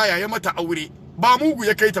duba maraya ya mata aure, ba mugu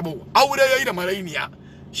ya kai ta ba, aure yayi da marainiya,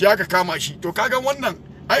 shi aka kama shi. To kaga wannan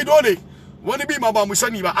ai dole wani bi ma ba mu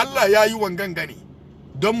sani ba, Allah ya yi wangan gane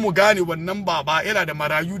don mu gane wannan baba yana da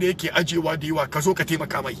marayu da yake ajewa da yawa, ka zo ka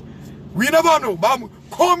taimaka mai. We never know, ba mu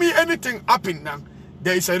komi anything happen nan,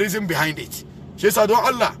 there is a reason behind it. Shi yasa don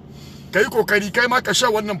Allah kai kokari kai ma ka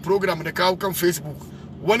share wannan program da kawo kan Facebook.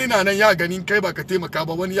 Wani na nan ya gani kai ba ka taimaka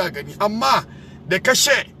ba, wani ya gani, amma da ka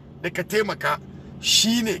share da ka taimaka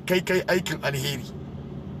shine kai aikin alheri.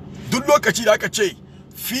 Duk lokaci da aka ce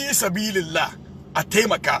fi sabilillah a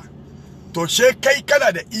taimaka, to she kai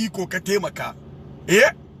kana da iko ka taimaka,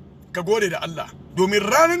 ka gode da Allah, domin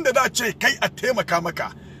ranar da ce kai a taimaka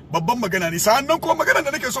maka babban magana ne. Sannan ko magana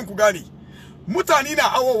da nake son ku gane, mutane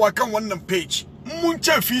na awowa kan wannan page, mun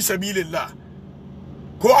ce fi sabilillah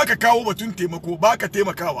ko aka kawo batun taimako ba ka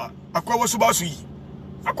taimakawa, akwai wasu ba su yi,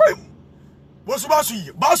 akwai wasu ba su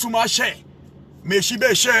yi, ba su ma share, me shi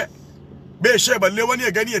bai share balle wani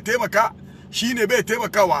ya gani ya taimaka, shine bai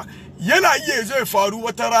taimakawa. Yana iya zai faru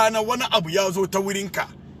wata rana wani abu ya zo ta wurinka,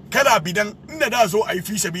 kana bidan inda da zo a yi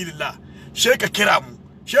fi sabilillah, she ka kira mu,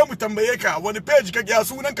 she mu tambaye ka wani page ka ya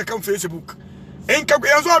sunan ka kan Facebook. In ka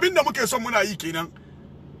yanzu abin da muke son muna yi kenan,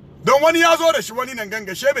 don wani ya zo da shi wani nan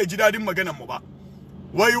ganga, she bai ji dadin maganar mu ba,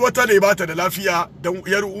 wai wata ne bata da lafiya dan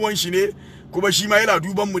yar uwan shi ne, kuma shi ma yana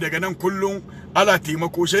duban mu daga nan kullun ala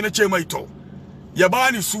taimako. She na ce mai to ya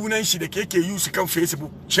bani sunan shi da keke use kan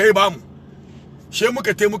Facebook, she ba mu, she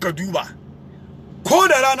muka muka duba, ko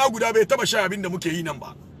da rana guda bai taba sha abin da muke yi nan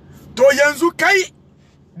ba. To yanzu kai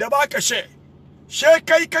da baka she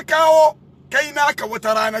kai ka kawo kai naka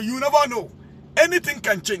wata rana, you never know, anything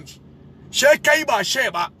can change. She kai ba she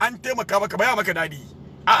ba an taimaka maka ba ya maka dadi,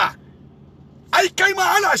 a'a ai kai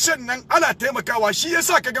ma ana shan nan ana taimakawa, shi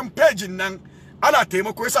yasa ka gan page nan ana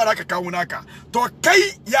taimako yasa zaka kawo naka. To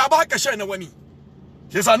kai ya baka she na wani,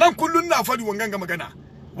 yasa nan kullun na fadi wangan ga magana.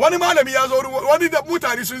 Wani malami ya zo wani da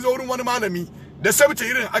mutane sun zo wurin wani malami da sabta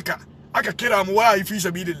irin aka kira mu waya fi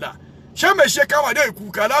sabilillah, she mai she kama da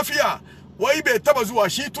kuka lafiya, wai bai taba zuwa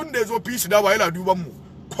shi tun da yazo fi su dawa yana duban mu,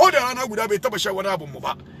 ko da rana guda bai taba shan wani abun mu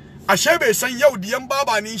ba. Ashe bai san yau diyan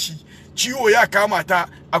babanin shi ciwo ya kama ta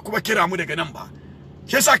a kuma kira mu daga nan ba.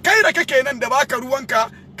 Yasa kai da kake nan da baka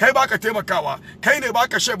ruwanka, kai baka taimakawa, kai ne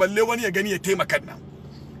baka she balle wani ya gani ya taimaka nan.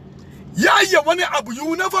 Ya wani abu,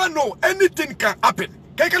 you never know, anything can happen.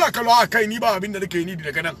 Kai kana kallo a kai ni ba abin da nake ni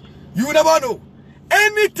daga nan, you never know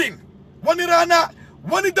anything. Wani rana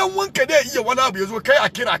wani dan wanka da iya wani abu yazo kai a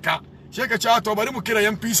kira ka, she ka ce to bari mu kira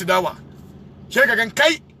yan fisi dawa, she ka gan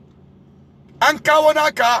kai an kawo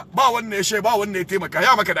naka ba wannan ya she ba wannan ya taimaka,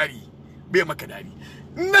 ya maka dadi bai maka dadi.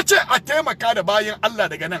 Na ce a taimaka da bayan Allah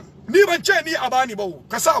daga nan, ni ban ce ni a bani ba,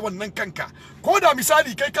 ka sa wannan kanka. Ko da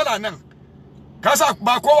misali kai kala nan ka sa,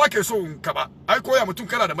 ba kowa ke so ka ba, ai koya mutum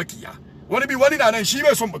kana da makiya, wani bi wani na nan shi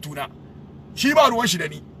bai son batuna, shi ba ruwan shi da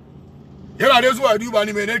ni, yana dai zuwa duba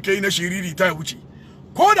ni menene kai na shiriri ta wuce.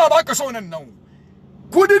 Ko da baka so nan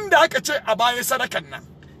kudin da aka ce a baya sadakan nan,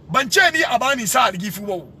 ban ce ni a bani sa algifu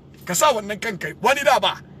ba, ka sa wannan kanka, wani da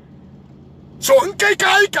ba. So in kai ka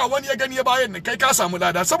aika wani ya gani ya bayan nan, kai ka samu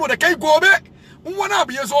lada, saboda kai gobe in wani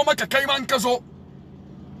abu ya zo maka kai ma in ka zo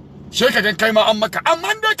she ka gan kai ma an maka.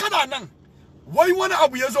 Amma dai kana nan wai wani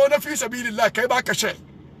abu ya zo na fi sabilillah, kai baka she,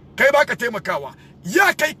 kai baka taimakawa,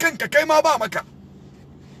 ya kai kanka kai ma ba maka.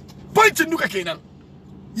 Pointin duka kenan,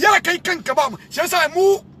 ya kai kanka ba mu. Shi yasa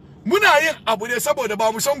muna yin abu ne saboda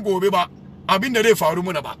ba mu san gobe ba abin da zai faru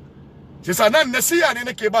muna ba. Shi yasa nan nasiya ne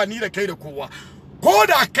nake ba ni da kai da kowa. Ko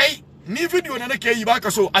da kai ni video na nake yi baka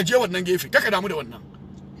so, aje wannan gefe, kaka damu da wannan.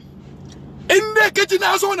 In dai ka ji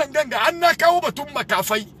na zo nan ganga an na kawo batun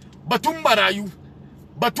makafai, batun marayu,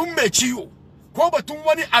 batun mai ciwo, ko batun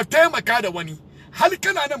wani a taimaka da wani, hal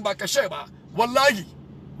kana nan ba ka she ba, wallahi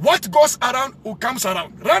what goes around who comes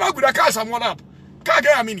around. Rana guda ka samu wani abu ka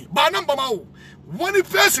gaya mini, ba nan ba mawo wani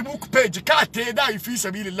Facebook page ka te da fi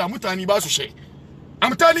sabilillah mutane ba su she.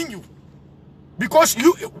 I'm telling you, because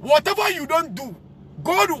whatever you don't do,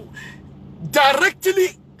 God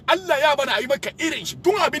directly Allah ya bana yi maka irin shi.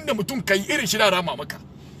 Tun abin da mutum kai irin shi da rama maka.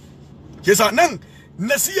 Yasa nan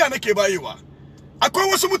nasiya nake bayewa. Akwai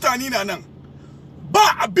wasu mutane nan ba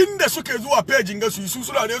abin da suke zuwa page ga su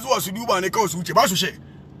suna ne zuwa su duba ne kawai su wuce ba su she.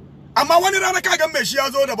 Amma wani rana ka ga mai shi ya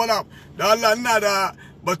zo da bala da Allah ina da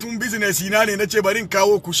batun business ina ne nace bari in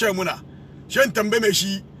kawo ku she muna. Shan tambaye mai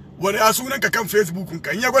shi wani a sunanka kan Facebook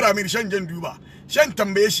kan ya gwada mini shan jan duba. Shan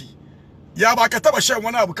tambaye shi ya ba ka taba shan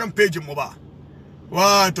wani abu kan page mu ba.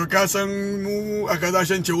 Wa to ka san mu a kaza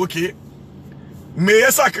shan ce okay. Me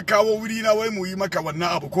yasa ka kawo wuri na wai mu yi maka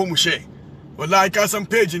wannan abu ko mu she? Wallahi ka san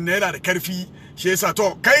page ne yana da karfi. Shi yasa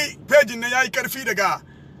to kai page ne yayi karfi daga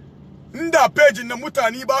inda page na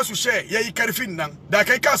mutane ba su she yayi karfin nan da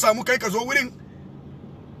kai ka samu kai ka zo wurin.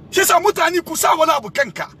 Shi yasa mutane ku sa wani abu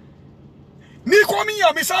kanka. Ni komin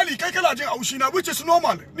ya misali kai kana jin haushi na which is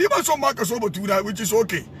normal. Ni ban son ma ka so batuna which is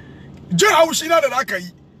okay. Jin haushi na da zaka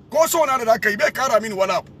yi ko so na da zaka yi bai kara mini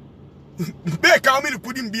wani abu. Bai kawo mini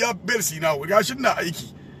kudin biya belsi na gashin na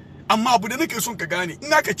aiki. Amma abu da nake son ka gane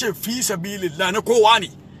in aka ce fi sabilillah na kowa ne.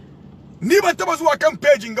 Ni ban taba zuwa kan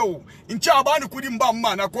page gawo in ci a bani kudin ba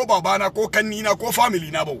amma na ko babana ko kanni na ko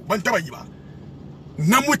family na ba ban taba yi ba.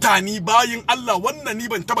 Na mutane bayin Allah wannan ni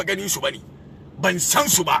ban taba ganin su bane. Ban san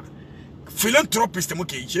su ba. Philanthropist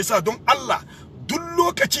muke yi. Shi yasa don Allah duk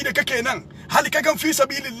lokaci da kake nan hali ka gan fi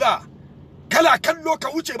sabilillah kala kallo ka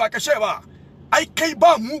wuce ba ka she ba. Ai kai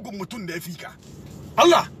ba mugun mutum da ya fika.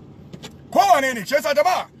 Allah kowane ne shi yasa da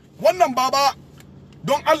ba wannan baba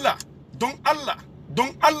don Allah don Allah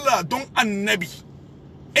don Allah don annabi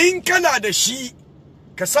in kana da shi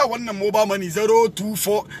ka sa wannan mobile money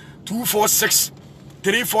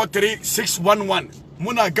 024246343611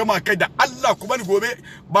 muna gama kai da Allah kuma ni gobe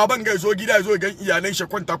baban ga zo gida zo gan iyalan shi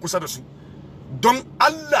kwanta kusa da su don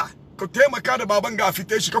Allah ka taimaka da baban ga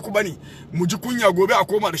fite shi ka ku bani mu ji kunya gobe a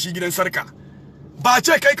koma da shi gidan sarka ba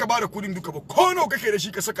ce kai ka bada kudin duka ba ko nawa kake da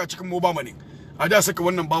shi ka saka cikin mobile money a da saka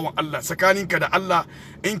wannan bawan Allah tsakaninka da Allah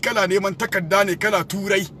in kala neman takarda ne kala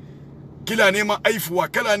turai kila neman aifuwa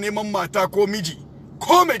kala neman mata ko miji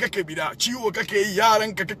ko mai kake bida ciwo kake yi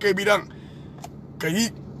yaranka kake bidan kai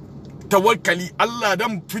tawakkali Allah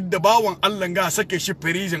dan fidda bawan Allah ga sake shi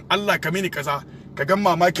prison Allah ka mini kaza ka ga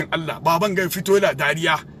mamakin Allah baban ga fito da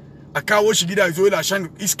dariya a kawo shi gida zo la shan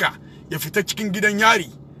iska ya fita cikin gidan yari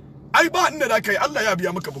ai ba inda da kai Allah ya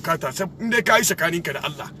biya maka bukata sai inda kai tsakaninka da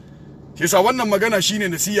Allah shi yasa wannan magana shine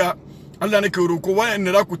nasiya Allah nake roko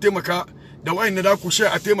wayanne da ku taimaka da wayanne da ku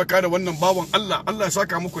share a taimaka da wannan bawan Allah Allah ya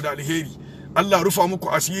saka muku da alheri Allah rufa muku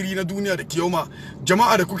asiri na duniya da kiyama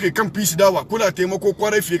jama'a da kuke kan peace dawa kula taimako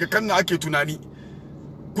kwarai fiye kanna ake tunani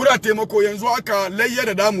kula taimako yanzu aka layya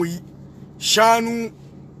da damu yi shanu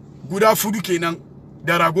guda fudu kenan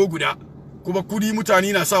da rago guda kuma kudi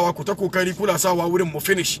mutane na sawa ku ta kokari kula sawa wurin mu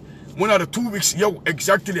finish muna da 2 weeks yau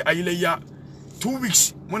exactly ayi layya 2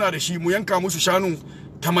 weeks muna da shi mu yanka musu shanu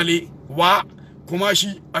tamale wa kuma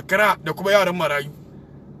shi akra da kuma yaran marayu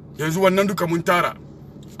yanzu wannan duka mun tara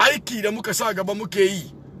aiki da muka sa gaba muke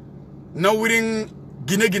yi na wurin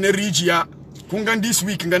gine-ginen rijiya kun gan this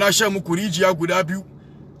week ga na sha muku rijiya guda biyu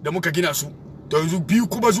da muka gina su to yanzu biyu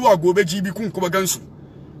kuma zuwa gobe jibi kun kuma gansu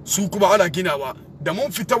su kuma ana ginawa da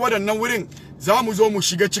mun fita waɗannan wurin za mu zo mu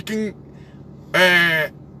shiga cikin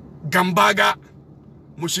gambaga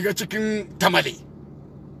mu shiga cikin tamale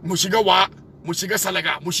mu shiga wa mu shiga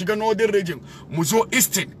salaga mu shiga northern region mu zo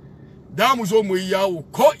eastern da mu zo mu yi yawo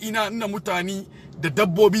ko ina mutane da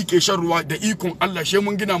dabbobi ke shan ruwa da ikon Allah she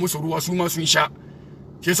mun gina musu ruwa su ma sun sha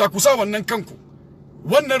ke sa ku sa wannan kanku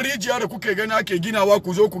wannan rijiya da kuke gani ake ginawa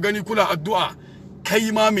ku zo ku gani kula addu'a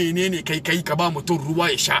kai ma menene kai ka ba mutum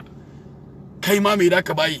ruwa ya sha kai ma me da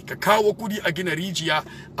ka bayi ka kawo kudi a gina rijiya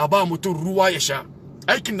a ba mutum ruwa ya sha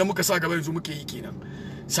aikin da muka sa gaba yanzu muke yi kenan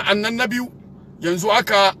sa'annan na biyu yanzu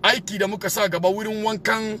aka aiki da muka sa gaba wurin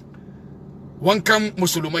wankan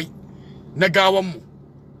musulmai na gawan mu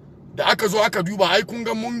da aka zo aka duba ai kun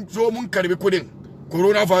ga mun zo mun karbi kudin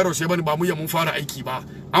coronavirus ya bani ba mu ya mun fara aiki ba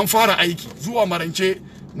an fara aiki zuwa marance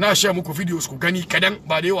na share muku videos ku gani kadan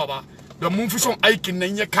ba da yawa ba don mun fi son aikin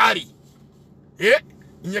nan ya kare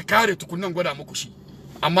in ya kare tukunnan gwada muku shi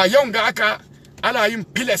amma yau ga aka ala yin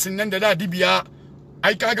pillars nan da dibiya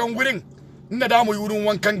ai kagan wurin inda da mu yi wurin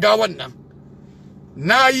wankan gawan nan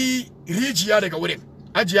nayi rijiya daga wurin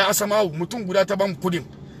ajiya asama mutum guda ta ban kudin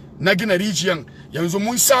na gina rijiyan yanzu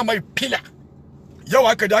mun sa mai pila yau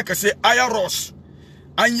aka da aka sai iron rods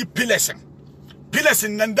an yi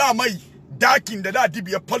pilasin nan da mai dakin da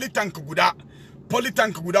dibiya polytank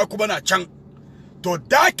guda kuma na can to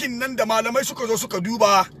dakin nan da malamai suka zo suka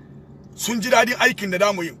duba sun ji dadin aikin da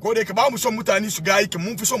damu yi ko da yake ba mu son mutane su ga aikin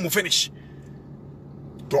mun fi son mu finish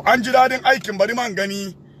to an ji dadin aikin bari man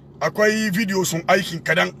gani akwai video sun aikin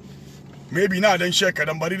kadan maybe na dan share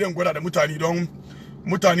kadan bari dan gwada da mutane don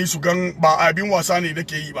mutane su gan ba abin wasa ne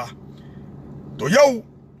nake yi ba to yau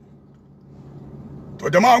to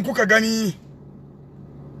jama'an kuka gani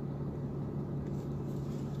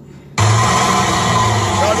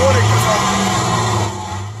ga lorin kasa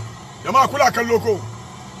jama'a kula kallo ko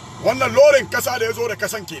wannan lorin kasa da yazo da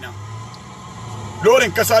kasan kenan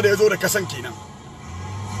lorin kasa da yazo da kasan kenan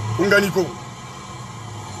kun gani ko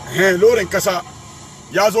lorin kasa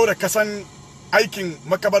ya zo da kasan aikin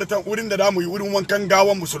makabartan wurin da damu yi wurin wankan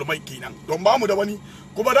gawan musulmai kenan don ba mu da wani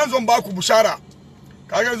kuma dan zon ba ku bushara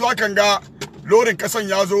kaga yanzu akan ga lorin kasan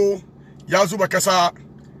ya zuba kasa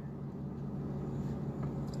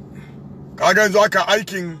kaga yanzu aka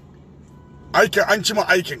aikin an cima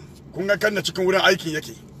aikin kun ga kan cikin wurin aikin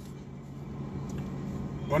yake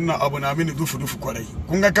wannan abu na mini dufu kwarai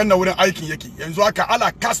kun ga kan wurin aikin yake yanzu aka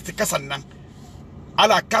ala cast kasan nan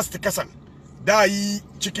ala cast kasan da yi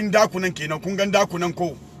cikin dakunan kenan kun gan dakunan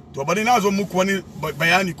ko to bari na zo muku wani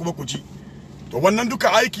bayani kuma ku ji to wannan duka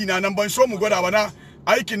aiki na nan ban so mu gwada ba na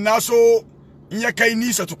aikin na so in ya kai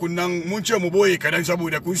nisa tukunnan mun ce mu boye kadan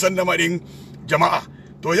saboda kun san lamarin jama'a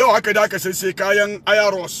to yau haka da aka sai kayan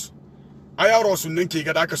ayaros nan ke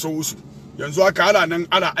ga da aka so su yanzu haka ala nan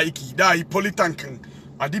ala aiki da yi polytankin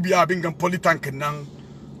a dibiya abin gan polytankin nan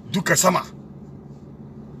duka sama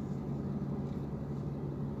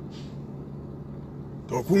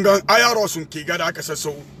to kun ga ayaros ke ga da aka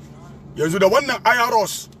sassau yanzu da wannan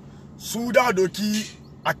ayaros su da doki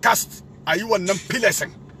a cast a yi wannan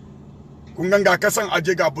pilesin kun ga kasan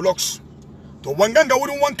aje ga blocks to wangan ga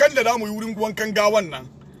wurin wankan da zamu yi wurin wankan gawan nan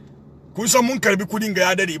kun san mun karbi kudin ga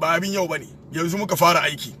ya dare ba abin yau bane yanzu muka fara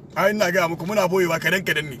aiki ai ina ga muku muna boyewa kadan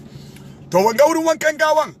ne to wanga wurin wankan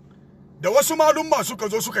gawan da wasu malumma suka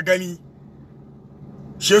zo suka gani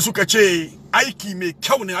she suka ce aiki mai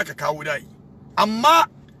kyau ne aka kawo dai amma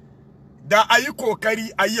da ayi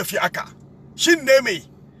kokari ayi yafi aka shin ne mai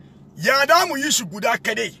ya damu yi shi guda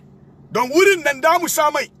kadai don wurin nan damu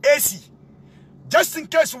sa mai AC just in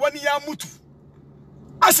case wani ya mutu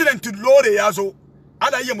accident lore ya zo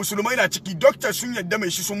ana iya musulmai na ciki doctor sun yadda mai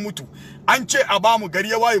shi sun mutu an ce a bamu gari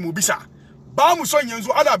ya waye mu bisa ba mu son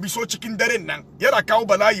yanzu ana biso cikin daren nan yana kawo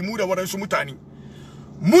bala'i mu da waransu mutane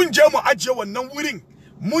mun je mu ajiye wannan wurin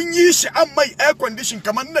mun yi shi an mai air condition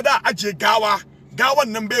kamar na da ajiye gawan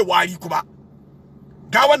nan bai wari kuma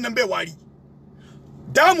gawan nan bai wari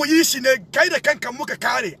da mu yi shi ne kai da kanka muka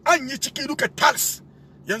kare an yi ciki duka tiles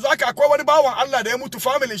yanzu aka akwai wani bawan Allah da ya mutu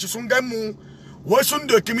family shi sun gan mu wai sun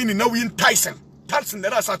doki mini nauyin Tyson da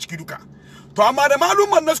za sa ciki duka to amma da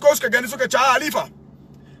malumman na suka gani suka ce halifa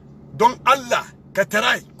don Allah ka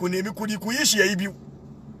tarai ku nemi kudi ku yi shi yayi biyu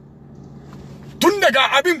tun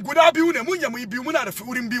daga abin guda biyu ne mun ya muyi biyu muna da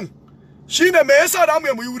wurin biyu shine me yasa da mu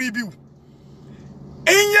ya muyi wuri biyu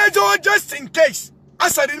in ya zo just in case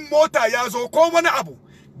asarin mota ya zo ko wani abu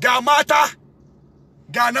ga mata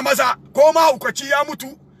ga na maza ko ma hukaci ya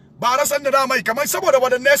mutu ba rasan da mai kamar saboda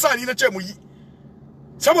wadannan yasa ni na ce mu yi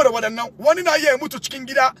saboda wadannan wani na iya mutu cikin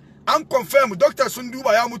gida an confirm doctor sun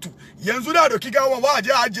duba ya mutu yanzu da doki gawa wa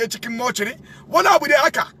aje aje cikin mortuary wani abu dai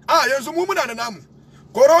haka yanzu mu muna da namu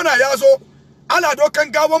corona ya zo ana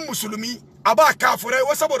dokan gawan musulmi a ba kafurai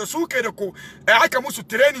wa saboda su kai da ko aka musu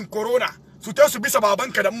training corona su ta su bisa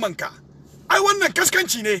babanka da manka ai wannan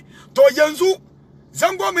kaskanci ne to yanzu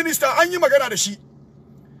zango minister an yi magana da shi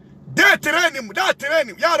da training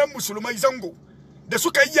yaran musulmai zango da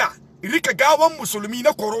suka yi rika gawan musulmi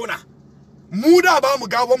na corona mu da ba mu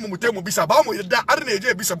gawan mu mutai mu bisa ba mu yadda arne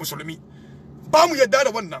je bisa musulmi ba mu yadda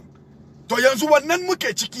da wannan to yanzu wannan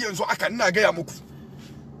muke ciki yanzu aka ina gaya muku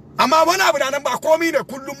amma wani abu nan ba komai ne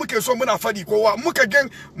kullum muke so muna fadi kowa muka gan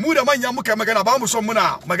mu da manya muka magana ba mu son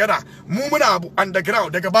muna magana mu muna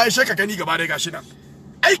underground daga baya sheka gani gaba da gashi nan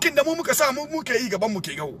aikin da mu muka sa mu muke yi gaban mu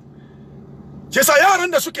ke gawo sa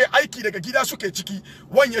yaran da suke aiki daga gida suke ciki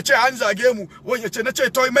wan ya ce an zage mu wan ya ce na ce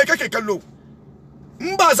to mai kake kallo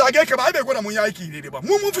in ba zage ka ba bai gwada mun yi aiki daidai ba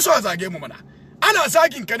mu mun fi so a zage mu mana ana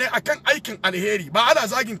zagin ka ne akan aikin alheri ba ana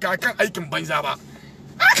zagin ka akan aikin banza ba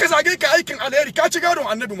aka zage ka aikin alheri ka ci gadon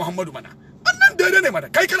annabi Muhammadu mana wannan daidai ne mana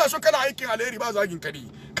kai kana so kana aikin alheri ba zagin ka ne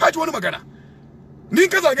ka ji wani magana ni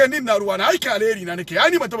ka zage ni na ruwa na aikin alheri na nake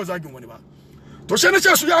ni ba taba zagin wani ba to sai na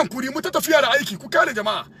ce su yi hankuri mu ta tafiya da aiki ku kare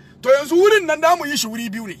jama'a to yanzu wurin nan da mu yi shi wuri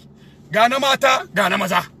biyu ne ga na mata ga na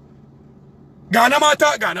maza ga na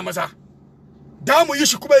mata ga na maza da mu yi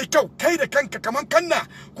shi kuma yi kyau kai da kanka kaman kanna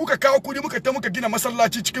kuka kawo kudi muka gina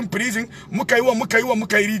masallaci cikin prison muka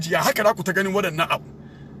yi rijiya haka za ku ta ganin waɗannan abu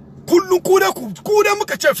kullum ku da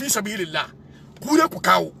muka ce fi sabilillah ku da ku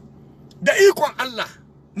kawo da ikon Allah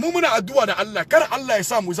mu muna addu'a da Allah kar Allah ya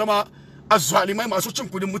sa mu zama azzalimai masu cin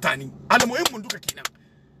kudin mutane almuhim mun duka kenan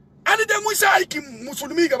an da mun sa aikin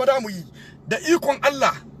musulmi gaba da mu yi da ikon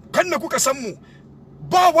Allah kanna kuka san mu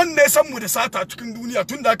ba wanda ya san mu da sata cikin duniya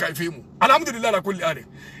tun da aka haife mu alhamdulillah la kulli alin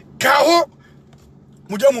kawo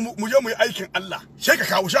mu je mu yi aikin Allah sai ka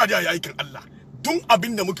kawo sha yi aikin Allah dun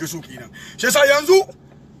abin da muke so kenan shi yasa yanzu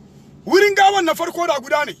wurin gawan na farko da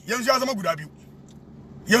guda ne yanzu ya zama guda biyu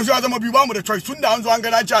yanzu ya zama biyu ba mu da choice tunda an zo an ga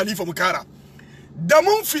na ci halifa mu kara da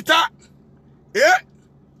mun fita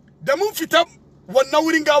wannan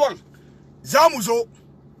wurin gawan za mu zo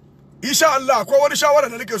insha Allah akwai wani shawara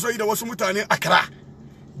da nake so yi da wasu mutane Accra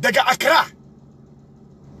daga Accra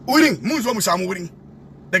wurin mun zo mu samu wurin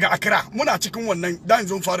daga Accra muna cikin wannan dan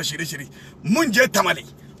zo fara shirye-shirye mun je Tamale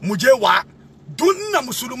mu je wa dunna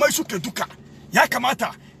musulmai suke duka ya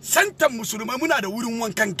kamata santan musulmai muna da wurin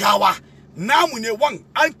wankan gawa namu ne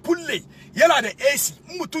an kulle yana da AC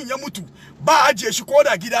in mutum ya mutu ba ajiye shi ko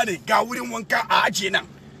da gida ne ga wurin wanka a ajiye nan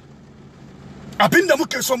abinda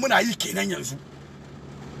muke so muna yi kenan yanzu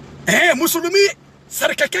musulmi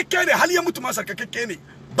sarkakakke ne hal ya mutu ma sarkakakke ne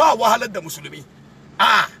ba wahalar da musulmi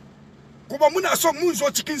kuma muna son mun zo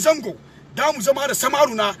cikin zango da mu zama da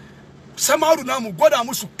samaruna mu gwada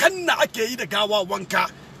musu kanna ake yi da gawa wanka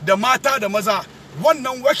da mata da maza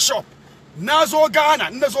wannan workshop na zo Ghana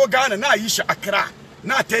na yi shi Accra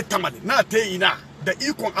na ta Tamale na ta ina da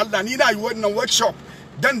ikon Allah ni na yi wannan workshop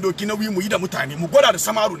dan doki nauyi mu yi da mutane mu gwada da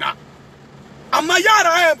samaruna amma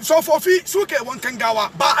yara sofofi suke wankan gawa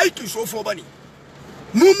ba aikin sofo bane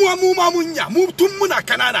mu munya mu tun muna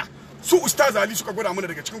kanana su ustaz Ali suka gwada mana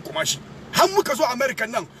daga cikin Kumashi har muka zo America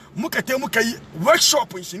nan muka yi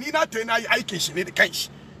workshop shi ni na yi aikin shi ne da kanshi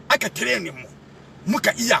aka training mu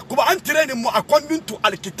muka iya kuma an training mu according to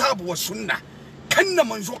alkitabu wa sunna kanna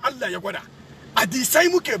manzo Allah ya gwada hadisai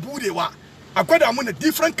muke budewa a gwada muna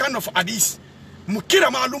different kind of hadis mu kira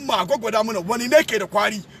malumma a gwada muna wani ne ke da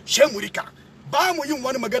kwari she mu rika ba mu yin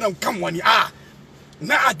wani magana kan wani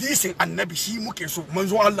na hadisin annabi shi muke so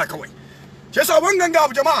manzo Allah kawai shi yasa wangan ga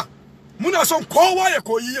jama'a muna son kowa ya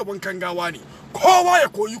koyi wankan gawa ne kowa ya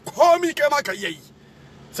koyi komi kai ma ka iya yi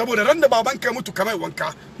saboda ran da babanka ya mutu kamar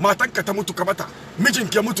wanka matanka ta mutu kamata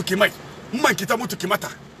mijinki ya mutu kimai ummanki ta mutu kimata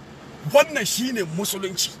wannan shine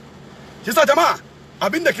musulunci yasa jama'a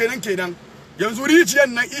abinda kenan yanzu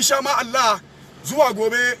rijiyan nan insha ma Allah zuwa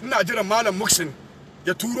gobe ina jiran malam Muksin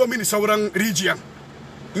ya turo mini sauran rijiyan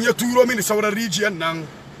in ya turo mini sauran rijiyan nan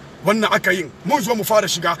wannan aka yin mun zo mu fara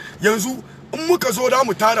shiga yanzu in muka zo da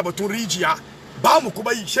mu tara batun rijiya ba mu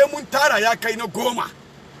kuma yi sai mun tara ya kai na 10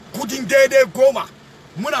 kudin daidai 10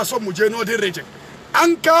 muna son mu je Northern Region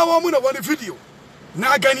an kawo muna wani video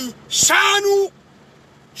na gani shanu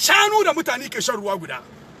da mutane ke shan ruwa guda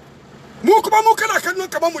mu kuma mu kana kallon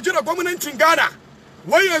kamar mu jira gwamnatin Ghana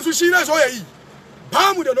wai yanzu shi ne zo yayi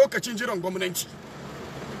ba mu da lokacin jiran gwamnati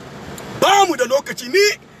ba mu da lokaci ni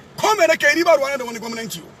ko me nake ni ba ruwana da wani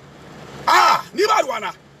gwamnati ni ba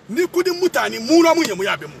ruwana ni kudin mutane mu na mun ya mu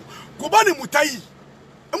yabe mu ku bani mu tayi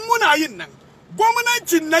in muna yin nan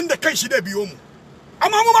gwamnatin nan da kanshi da biyo mu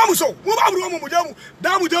amma mu ba mu so mu ba ruwan mu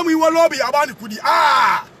je mu yi wani lobby a bani kudi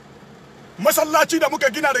masallaci da muka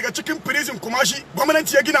gina daga cikin prison Kumashi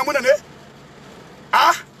gwamnati ya gina muna ne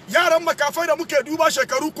yaran makafai da muke duba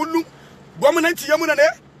shekaru kullum gwamnati ya muna ne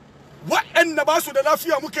wa'anda ba su da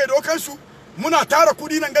lafiya muke dokan su muna tara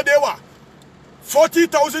kudi nan ga dewa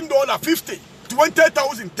 $40,000 $50,000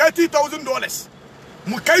 $20,000 $30,000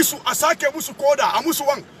 mu kai su a sake musu koda a musu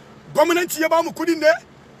wan gwamnati ya ba mu kudin ne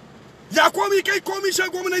ya komi kai komi shi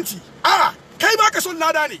gwamnati kai baka son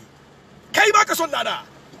lada ne kai baka son lada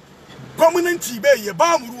gwamnati bai ya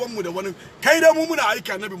ba mu ruwan mu da wani kai da mu muna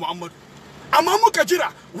aika Annabi Muhammad amma muka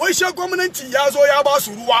jira wai shi gwamnati ya zo ya ba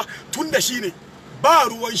su ruwa tun da shi ne ba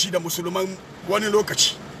ruwan shi da musulman wani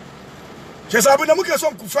lokaci ke sabu da muke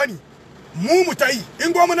son ku fani mu tayi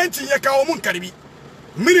in gwamnatin ya kawo mun karbi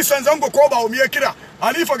ministan zango ko ba mu ya kira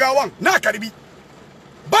Halifa Gawan na karbi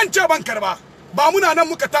ban ce ban karba ba muna nan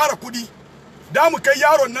muka tara kudi da mu kai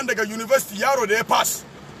yaron nan daga university yaro da ya pass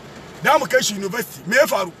da mu kai shi university me ya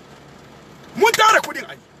faru mun tara kudin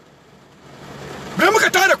ai me muka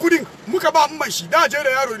tara kudin muka ba mun shi da je da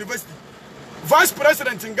yaro university vice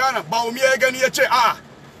president in Ghana ba mu ya gani ya ce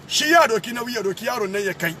shi ya doki nauyi ya doki yaron nan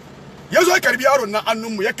ya kai ya zo karbi yaron nan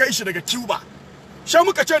annun mu ya kai shi daga Cuba sai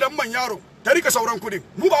muka ce da man yaro ta rika sauran kudin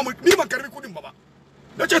ni ban karbi kudin ba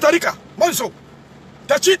da ce ta rika ban so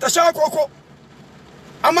ta ci ta sha koko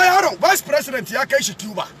amma yaron vice president ya kai shi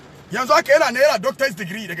Cuba yanzu haka yana doctor's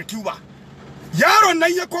degree daga Cuba yaron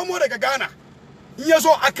nan ya komo daga Ghana in yazo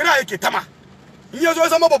Accra yake tama, in yazo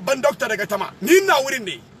zama babban doctor daga tama, ni na wurin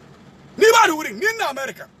ne, ni ba da wurin, ni na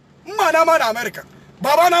America, ma na America,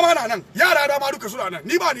 baba na ma na nan, yara da ma duka suna nan,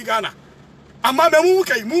 ni ba ni Ghana, amma me mu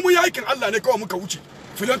muka yi, mu mun aikin Allah ne kawai muka wuce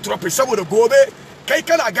philanthropy saboda gobe kai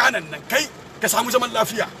kana Ghana nan, kai ka samu zaman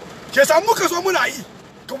lafiya, ke samu muka zo muna yi,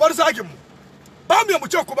 ku bar zagin mu, ba mu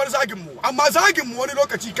ce ku bar zagin mu, amma zagin mu wani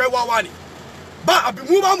lokaci kai wawa ne, ba abin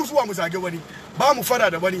mu ba mu zuwa mu zage wani, ba mu fara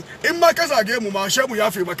da wani, in ma ka zage mu ma she mu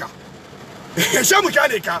yafe maka, she mu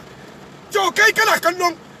kyale ka, to kai kana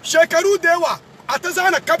kallon shekaru da yawa a ta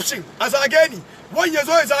zana caption a zage ni, wani ya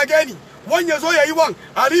zo ya zage ni, wani ya zo ya yi wan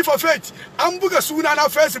Alifa Faith, an buga suna na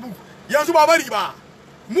Facebook, yanzu ba bari ba,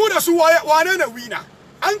 mu da su wane na wina,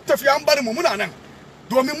 an tafi an bar mu muna nan,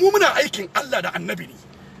 domin mu muna aikin Allah da annabi ne,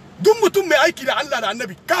 duk mutum mai aiki da Allah da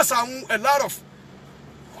annabi ka samu a lot of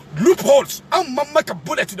loopholes, an maka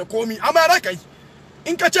bullet da komi, amma ya kai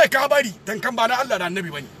in ka ce ka bari tankan ba na Allah da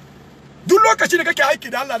annabi bane, duk lokacin da kake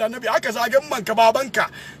aiki da Allah da annabi aka zagen manka babanka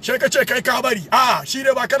sai ka ce kai ka bari, a shi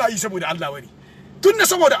ne ba kana yi saboda Allah bane, tun da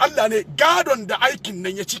saboda Allah ne gadon da aikin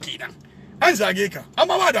nan ya cike nan an zage ka,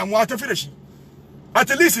 amma ba damuwa tafi da shi, at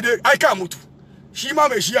least dai ai ka mutu, shi ma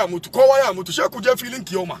mai shi ya mutu, kowa ya mutu, sai ku je filin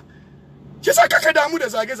kiyoma, shi sa kaka damu da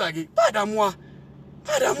zage-zage, ba damuwa,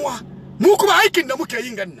 ba damuwa, mu kuma aikin da muke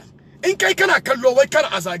yin gannan, in kai kana kallo wai kar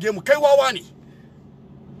a zage mu, kai wawa ne,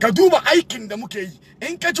 ka duba aikin da muke yi,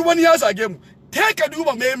 in ka ji wani ya zage mu, te ka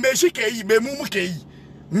duba me shi ke yi, me mu muke yi,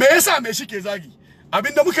 me yasa me shi ke zagi,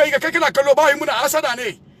 abinda muke yi ga kai kana kallo ba yi muna asada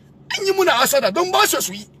ne, an yi muna asada don ba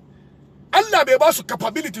su yi, Allah bai ba su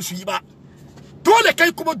capability su yi ba, dole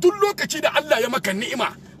kai kuma duk lokaci da Allah ya maka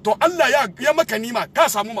ni'ima, to Allah ya maka ni'ima ka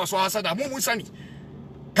samu masu hasada, mu mun sani,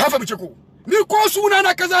 ka fahimce ko, ni ko suna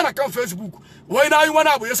na kaza na kan Facebook, wai na yi wani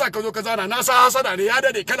abu yasa ka zo kaza na sa hasada ne ya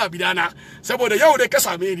dade kana bidana, saboda yau dai ka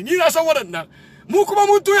same ni na san waɗannan, mu kuma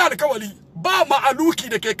mun tuya alkawali ba ma'aluki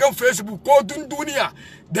da ke kan Facebook ko duniya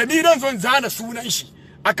da ni dan zon zana sunan shi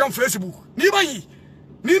akan Facebook, ni ban yi,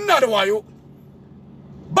 ni ina da wayo,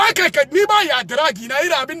 ba kai ka ni ba ya dragi na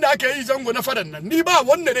ira abin da ake yi zango na fadan nan, ni ba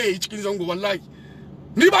wanda da yayi cikin zango wallahi,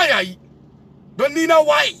 ni ba yayi, don ni na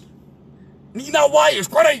waye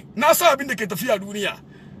kwarai, na sa abin da ke tafiya duniya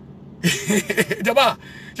jama'a,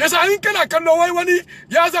 yasa in kana kallon wai wani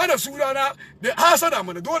ya zana sunana da hasada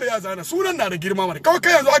mana, dole ya zana sunan na da girma mana, kawai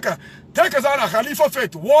kai yanzu haka ta ka zana Khalifa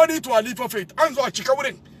Faith, wani to Khalifa Faith, an zo a cika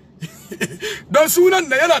wurin don sunan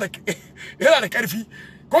na yana da karfi,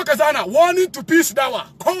 ko ka zana wani to Peace Dawa,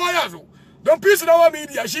 kowa ya zo, don Peace Dawa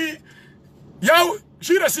media shi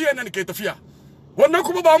da CNN ke tafiya, wannan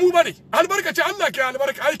kuma ba mu bane, albarkaci Allah ke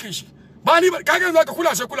albarka aikin shi, ba ni ba, kaga zaka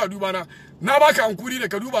kula sai kula duba na baka hankuri da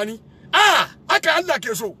ka duba ni, haka Allah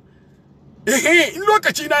ke so, in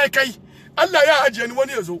lokaci na ya kai Allah ya ajiye ni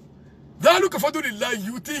wani ya zo, zalika fadlillahi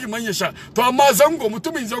yutihi man yasha, to amma zango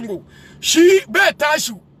mutumin zango shi bai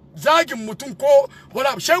tashi zagin mutum ko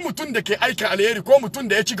wala shi mutum da ke aikin alheri ko mutum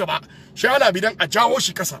da ya ci gaba, shi ala bidan a jawo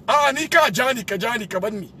shi kasa, ni ka jani ka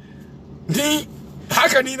banni, ni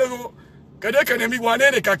haka ni nazo ka dai ka nemi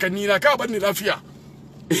wane ne kakanni na, ka banni lafiya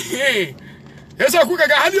yasa kuka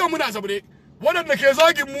ga haliyo muna zabre, waɗanda ke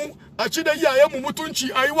zagin mu a ci da iyayenmu mutunci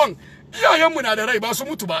a yi wan, iyayenmu na da rai ba su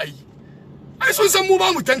mutu ba ai sun san mu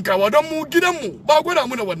ba mu tankawa, don mu gidanmu ba gwada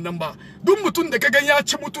muna wannan ba, duk mutum da ka gan ya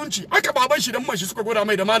ci mutunci aka baban shi da man shi suka gwada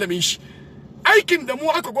mai da malamin shi, aikin da mu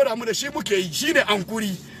aka gwada mu da shi muke yi shine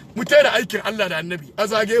ankuri, mu tare aikin Allah da annabi, a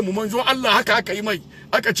zage mu manzo Allah haka aka yi mai,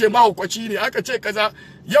 aka ce mahaukaci ne, aka ce kaza,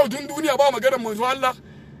 yau duniya ba maganar manzo Allah,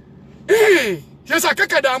 yasa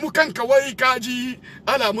kaka damu kanka wai kaji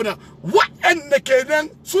ala muna, waɗanda kenan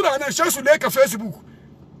suna nan sai su leka Facebook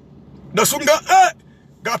da sun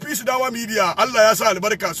ga Peace Dawa media, Allah ya sa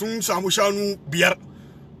albarka, sun samu shanu 5,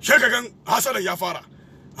 sai kagan hasalan ya fara,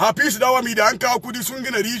 Peace Dawa media an kawo kudi sun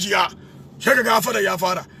gina rijiya, sai kaga hasalan ya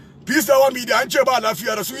fara, Peace Dawa media an ce ba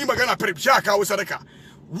lafiya da sun yi magana firif sha kawo sadaka,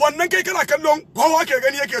 wannan kai kana kallon kowa ke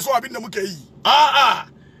gani yake so abin da muke yi,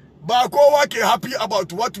 ba kowa ke happy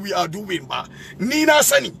about what we are doing ba, ni na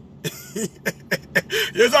sani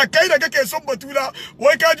yasa kai da kake son batula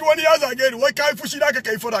wai kaji wani ya zage ni wai kai fushi da ka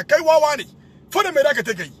kai fara, kai wawa ne, fara me da ka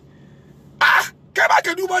take yi, kai ba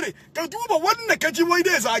ka duba ne, ka duba wannan kaji wai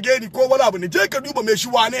dai zage ni ko wala abu ne, je ka duba me shi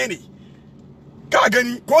wane ne, ka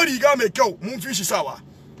gani ko riga mai kyau mun fi shi sawa,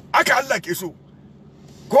 aka Allah ke so,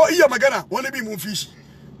 ko iya magana wani bi mun fi shi,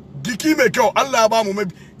 jiki mai kyau Allah ya ba mu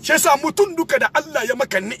mabi, shi yasa mutum duka da Allah ya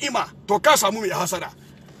maka ni'ima to ka samu mai hasada,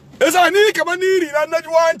 yasa ni kamar ni rina na ji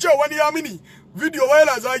an ce wani ya mini video wai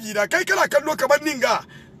la zagi da, kai kana kallo kamar ninga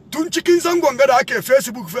tun cikin zangon ga da ake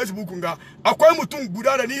Facebook ga akwai mutum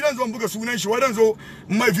guda da ni dan zo buga sunan shi wadan zo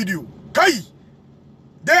mai video, kai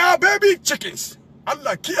They are baby chickens.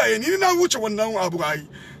 Allah kiyaye ni na wuce wannan abu ai.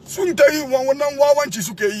 Sun ta yi wannan wawanci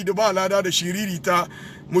suke yi da ba lada da shiriri ta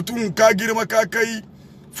mutum ka girma ka kai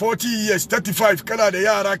 40 years 35 kana da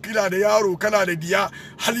yara kila da yaro kana da diya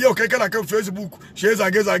har yau kai kana kan Facebook she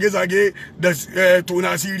zage da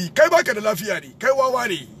tona siri kai baka da lafiya ne kai wawa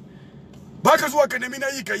ne baka zuwa ka nemi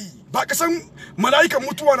nayi kai baka san malaikan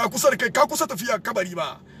mutuwa na kusa da kai ka kusa tafiya kabari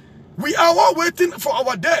ba. We are all waiting for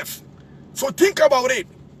our death, so think about it.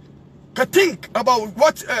 Ka think about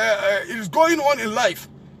what is going on in life.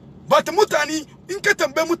 But mutani in ka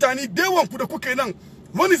tambaye mutani dewan ku da kuke nan,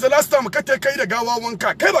 when is the last time ka kai da gawa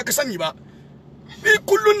wanka kai ba ka sani ba. Ni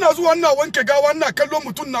kullun na zuwa ina wanke gawa ina kallon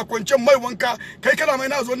mutun na kwance mai wanka kai kana mai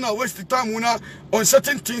na zo ina waste time na on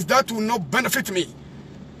certain things that will not benefit me.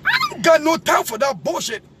 I ain't got no time for that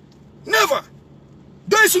bullshit. Never.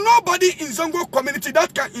 There is nobody in Zango community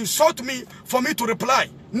that can insult me for me to reply.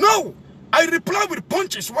 No. I reply with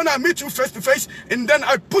punches when I meet you face to face, and then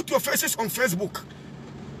I put your faces on Facebook.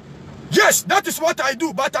 Yes, that is what I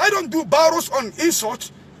do, but I don't do barrows on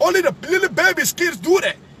insults. Only the little babies, kids do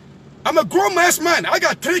that. I'm a grown-ass man. I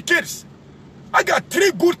got 3 kids. I got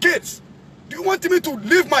 3 good kids. Do you want me to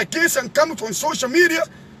leave my kids and come on social media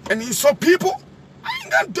and insult people? I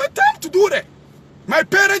ain't got the time to do that. My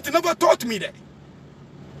parents never taught me that.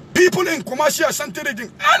 People in Kumasi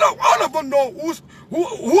Issue, all of them know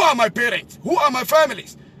who are my parents, who are my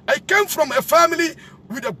families. I came from a family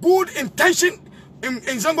with a good intention in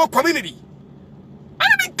Zango community. I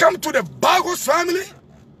didn't come to the Bagos family.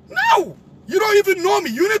 No, you don't even know me.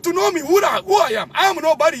 You need to know me who I am. I am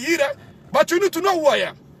nobody either, but you need to know who I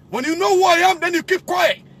am. When you know who I am, then you keep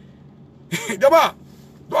quiet. Daba,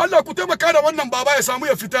 do Allah ku taimaka da wannan baba ya samu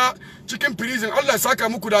ya fita cikin prison. Allah ya saka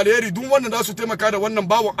muku da alheri duk wannan da su taimaka da wannan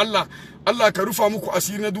bawon Allah. Allah ka rufa muku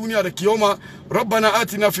asiri na duniya da kiyoma. Rabbana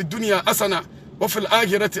atina fid dunya hasana wa fil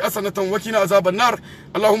akhirati hasanatan wa qina azaban nar.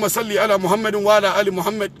 Allahumma salli ala Muhammadin wa ala ali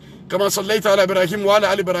Muhammad kama sallaita ala Ibrahim wa ala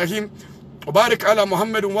ali Ibrahim. وبارك على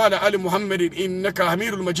محمد وعلى آل محمد إنك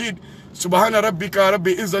حميد مجيد سبحان ربك رب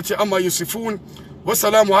العزة عما يصفون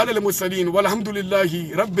والسلام على المرسلين والحمد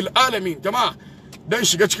لله رب العالمين. jama'a dan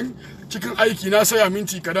shiga cikin aiki na saya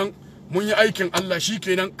minti kadan mun yi aikin Allah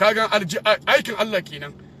shikenan kagan aikin Allah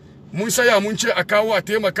kenan mun saya mun ce a kawo a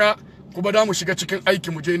taimaka kuma da mu shiga cikin aiki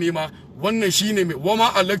mu je nema wannan shine mai wama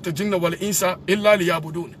alakta jinna wal insa illa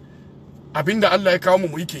liyabudun abinda Allah ya kawo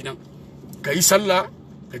mu yi kenan kai sallah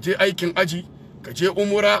ka je aikin aji ka je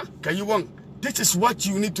umura ka yi wan. This is what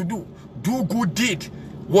you need to do. Do good deed.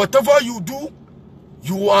 Whatever you do,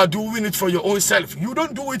 you are doing it for your own self. You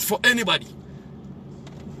don't do it for anybody.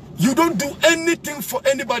 You don't do anything for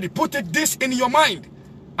anybody. Put this in your mind.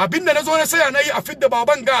 Abinda nazo na saya nayi a fidda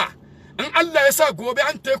baban ga in Allah ya sa gobe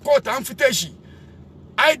an take court an fite shi.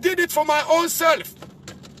 I did it for my own self.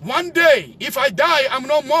 One day if I die I'm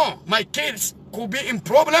no more. My kids could be in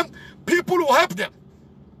problem. People will help them.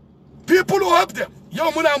 People who help them.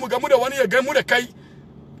 Yau muna mu gamu da wani ya gamu da kai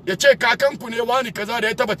ya ce kakanku ne wani kaza da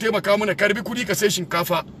ya taba taimaka mana karbi kudi ka sai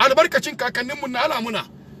shinkafa. Albarkacin kakanninmu na ala muna.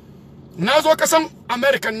 Na zo kasan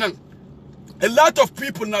American nan. A lot of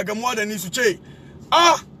people na gamuwa da ni su ce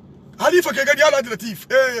Halifa ke gadi ala latif.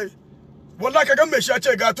 Wallahi ka gan me shi ya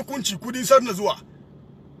ce ga tukunci kudin sar na zuwa.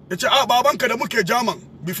 Ya ce babanka da muke German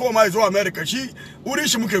before ma ya zo America shi wurin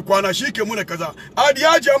shi muke kwana shi ke muna kaza.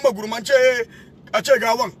 Diyaji amma gurmance a ce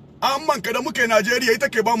gawan amman ka da muke Najeriya ita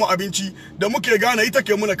ke ba mu abinci da muke Ghana ita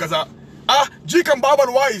ke muna kaza. Jikan babar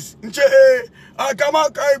wise in ce kama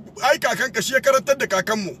ai kakanka shi ya karantar da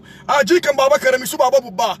kakanmu. Jikan baba karami su baba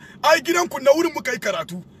bubba ai gidanku na wurin muka yi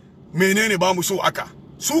karatu. Menene ba mu so aka?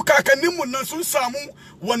 Su kakanninmu nan sun samu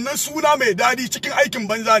wannan suna mai dadi cikin aikin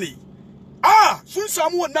banza ne. Sun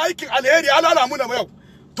samu wannan aikin alheri alala mu na yau.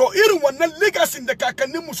 To irin wannan legacy da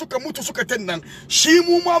kakanninmu suka mutu suka tannan shi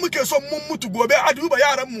mu ma muke son mun mutu gobe a duba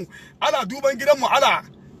yaranmu ana duban gidanmu ala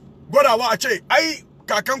gwadawa a ce ai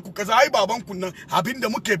kakanku kaza ai babanku nan abinda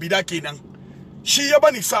muke bida kenan. Shi ya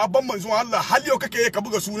bani sabon manzon Allah har yau kake ka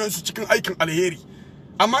buga sunan su cikin aikin alheri.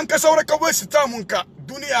 Amma an ka saura ka wai sitamun ka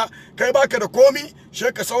duniya kai baka da komi she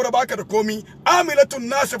ka saura baka da komi. Amilatun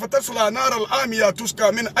nasifat tasla naral amiya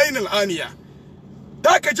tuska min ainil aniya.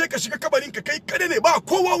 Da ka je ka shiga kabarin ka kai kada ne ba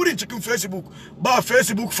kowa wurin cikin Facebook, ba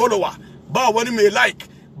Facebook follower, ba wani mai like,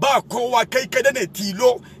 ba kowa kai kada ne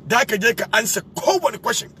tilo da ka je ka answer kowane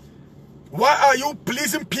question. Why are you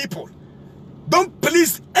pleasing people? Don't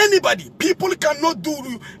please anybody. People cannot do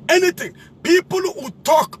anything. People who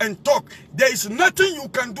talk and talk. There is nothing you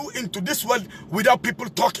can do into this world without people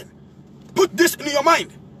talking. Put this in your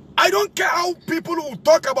mind. I don't care how people will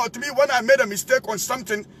talk about me when I made a mistake on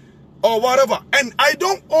something. or whatever. And I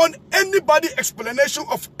don't want anybody explanation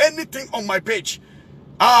of anything on my page.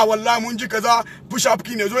 Ah, wallah munji kaza, push up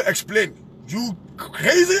kin yazo explain. You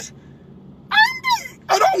crazy?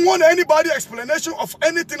 I don't want anybody explanation of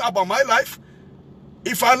anything about my life.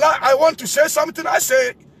 If I want to say something, I say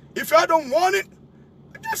it. If I don't want it,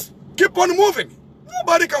 just keep on moving.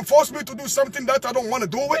 Nobody can force me to do something that I don't want to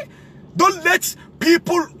do it. Don't let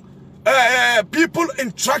people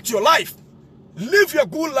interact your life. Live your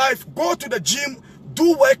good life. Go to the gym,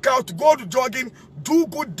 do workout, go to jogging, do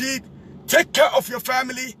good deed, take care of your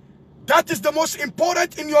family. That is the most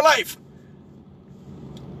important in your life.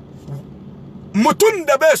 Mutun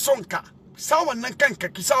da bai son ka, sa wannan kanka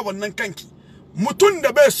ki sa wannan kanki. Mutun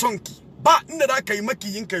da bai son ki, ba inda da ka yi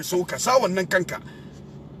makiyin ka so ka, sa wannan kanka.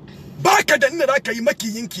 Ba ka da inda da ka yi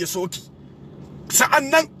makiyin ki so ki.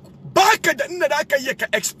 Sa'annan ba ka da inda da ka yi ka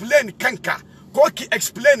explain kanka ko ki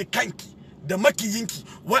explain kanki da makiyin ki.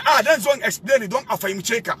 Wai dan zo explain don a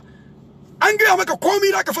fahimce ka. An gaya maka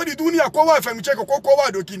komai da ka fadi duniya kowa ya fahimce ka ko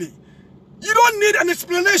kowa doki ne. You don't need an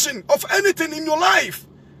explanation of anything in your life.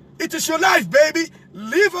 It is your life, baby.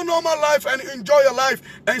 Live a normal life and enjoy your life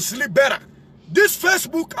and sleep better. This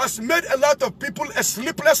Facebook has made a lot of people a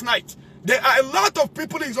sleepless night. There are a lot of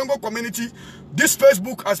people in Zongo community. This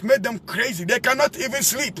Facebook has made them crazy. They cannot even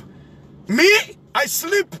sleep. Me, I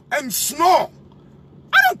sleep and snore.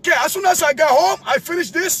 I don't care. As soon as I get home, I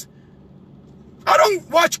finish this. I don't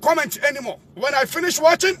watch comments anymore. When I finish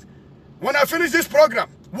watching, when I finish this program,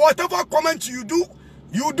 whatever comments you do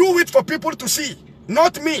it for people to see.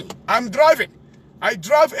 Not me. I'm driving. I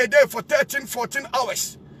drive a day for 13, 14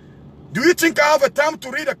 hours. Do you think I have a time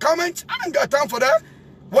to read the comments? I don't got time for that.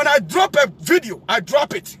 When I drop a video, I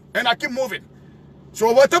drop it and I keep moving.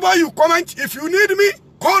 So whatever you comment, if you need me,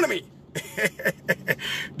 call me.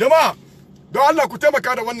 Dama, don Allah ku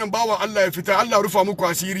taimaka da wannan bawa Allah ya fita, Allah rufa muku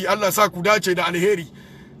asiri, Allah sa ku dace da alheri.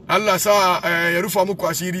 Allah sa ya rufa muku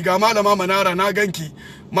asiri. Ga malama Manara na ganki.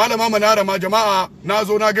 Malama Manara ma jama'a na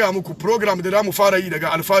zo na gaya muku program da zamu fara yi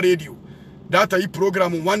daga Alfa Radio. Da ta yi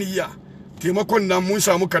program 1 year. Taimakon nan mun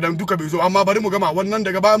samu kadan duka bai zo amma bari mu gama wannan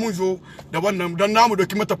daga baya mun zo da wannan dan namu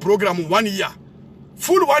doki mata program 1 year.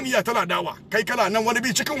 Full 1 year tana dawa. Kai kala nan wani bi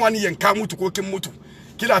cikin 1 year ka mutu ko kin mutu.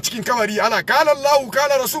 Kila cikin kamari ala kala Allahu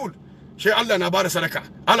kala Rasul. Shi Allah na bada sadaka.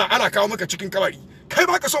 Ala kawo maka cikin kamari. Kai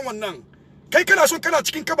baka son wannan. Kai kana son kana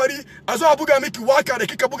cikin kabari a zo a buga miki waka da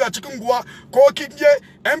kika buga cikin guwa ko kinje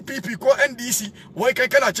MPP ko NDC wai kai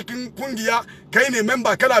kana cikin kungiya kai ne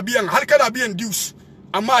member kana biyan har kana biyan dues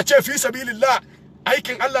amma a ce fi sabilillah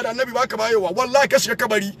aikin Allah da Annabi baka bayewa wallahi ka shiga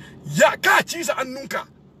kabari ya ka ciza annunka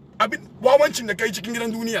abin wawancin da kai cikin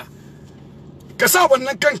gidan duniya ka sa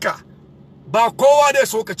wannan kanka ba kowa da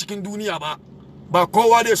so ka cikin duniya ba ba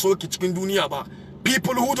kowa da so ki cikin duniya ba.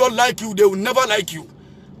 People who don't like you, they will never like you.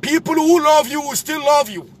 People who love you will still love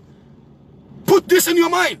you. Put this in your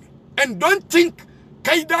mind. And don't think,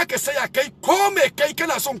 kai da ka saya kai kome kai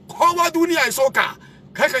kana son kowa duniya ya soka.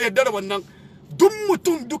 Kai ka yadda da wannan. Duk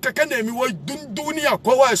mutum duka ka nemi wai duniya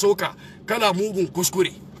kowa ya soka. Kana mugun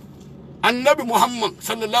kuskure. Annabi Muhammad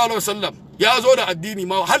sallallahu alaihi wasallam ya zo da addini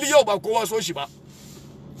ma hali yau ba kowa so shi ba.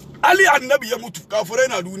 Ali annabi ya mutu kafirai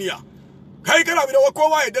na duniya. Kai kana bi da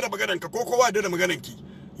kowa yadda da maganarka ko kowa yadda da maganarki.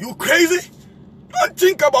 You crazy? Don't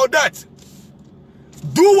think about that.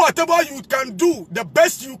 Do whatever you can do, the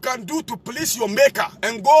best you can do to please your maker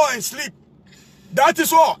and go and sleep. That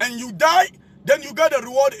is all. And you die, then you get a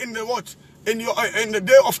reward in the what? In the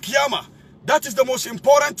day of Qiyamah. That is the most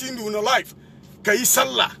important thing in your life. Kayi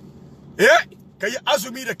sallah. Kayi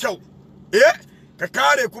azumi da kyau. Ka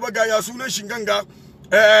kare kuma ga ya sunan shinganga.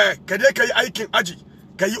 Ka je kayi aikin aji.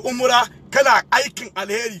 Kayi umra, kana aikin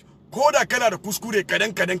alheri. Koda kana da kuskure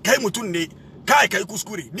kadan kai mutun ne. Kai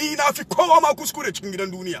kuskure ni na fi kowa ma kuskure cikin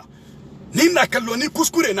gidan duniya ni na kallo ni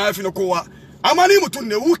kuskure na fi na kowa amma ni mutun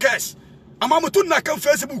ne who cares amma mutun na kan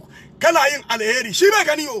Facebook kana yin alheri shi bai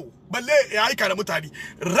gani yo balle ya aika da mutane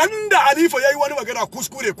randa Alifa yayi wani magana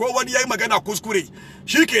kuskure ko wani yayi magana kuskure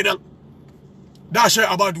shikenan da shi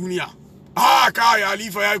a ba duniya kai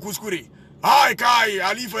Alifa yayi kuskure kai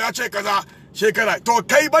Alifa ya ce kaza shekara to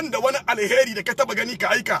kai banda wani alheri da ka taba gani ka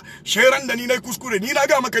aika sheran da ni nayi kuskure ni na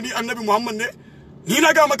ga maka ni Annabi Muhammad ne ni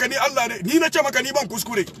na ga maka ni Allah ne ni na ce maka ni ban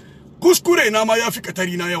kuskure na ma yafi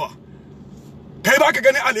katari na yawa kai baka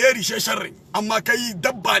gani alheri she sharri amma kai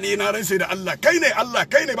dabba ne na ran sai da Allah kai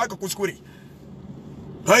ne baka kuskure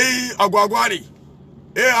kai agwagwa ne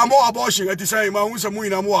amo abortion ati sai ma mun samu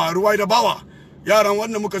ina mu a ruwai da bawa yaran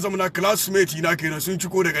wannan muka zama na classmate na kenan sun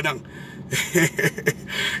ciko daga nan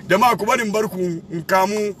jama'a ku barin barku in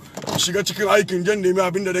kamu shiga cikin aikin jan nemi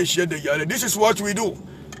abin da dan shiyar da iyalai. This is what we do.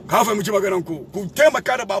 ka fahimci maganan ku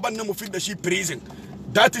taimaka da baban nan mu fit da shi prison.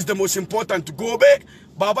 That is the most important. Gobe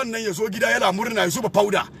baban nan ya zo gida yana murna ya zuba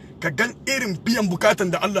powder ka gan irin biyan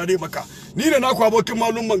bukatan da Allah zai maka. Ni da naku abokin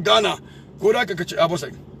malumman Ghana ko da ka kace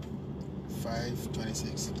abosai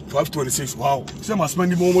 526 wow sai masu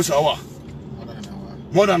mani mu shawa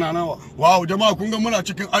more than an hour wow jama'a kun ga muna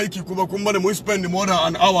cikin aiki kuma kun bada mu spend more than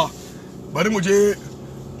an hour bari mu je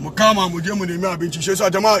mu kama mu je mu nemi abinci shi yasa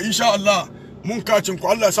jama'a insha Allah mun kacin ku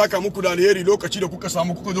Allah ya saka muku da alheri lokaci da kuka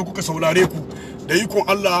samu kuka zo kuka saurare ku da ikon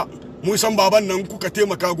Allah mun san baban nan kuka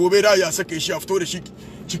taimaka gobe da ya saka shi a fito da shi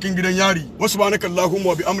cikin gidan yari wasubhanakallahumma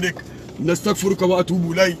wa bihamdik nastaghfiruka wa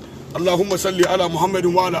atubu ilai اللهم صل على محمد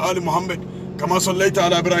وعلى آل محمد كما صليت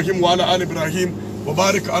على إبراهيم وعلى آل إبراهيم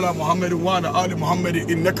وبارك على محمد وعلى آل محمد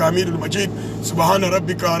إنك حميد مجيد سبحان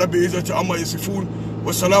ربك رب العزة عما يصفون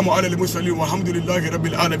والسلام على المرسلين والحمد لله رب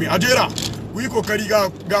العالمين أجيرا ويكو كاري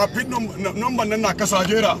غا بين نمبر ننا كسا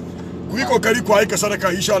أجيرا ويكو كاري كو أي كسرك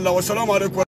إن شاء الله والسلام عليكم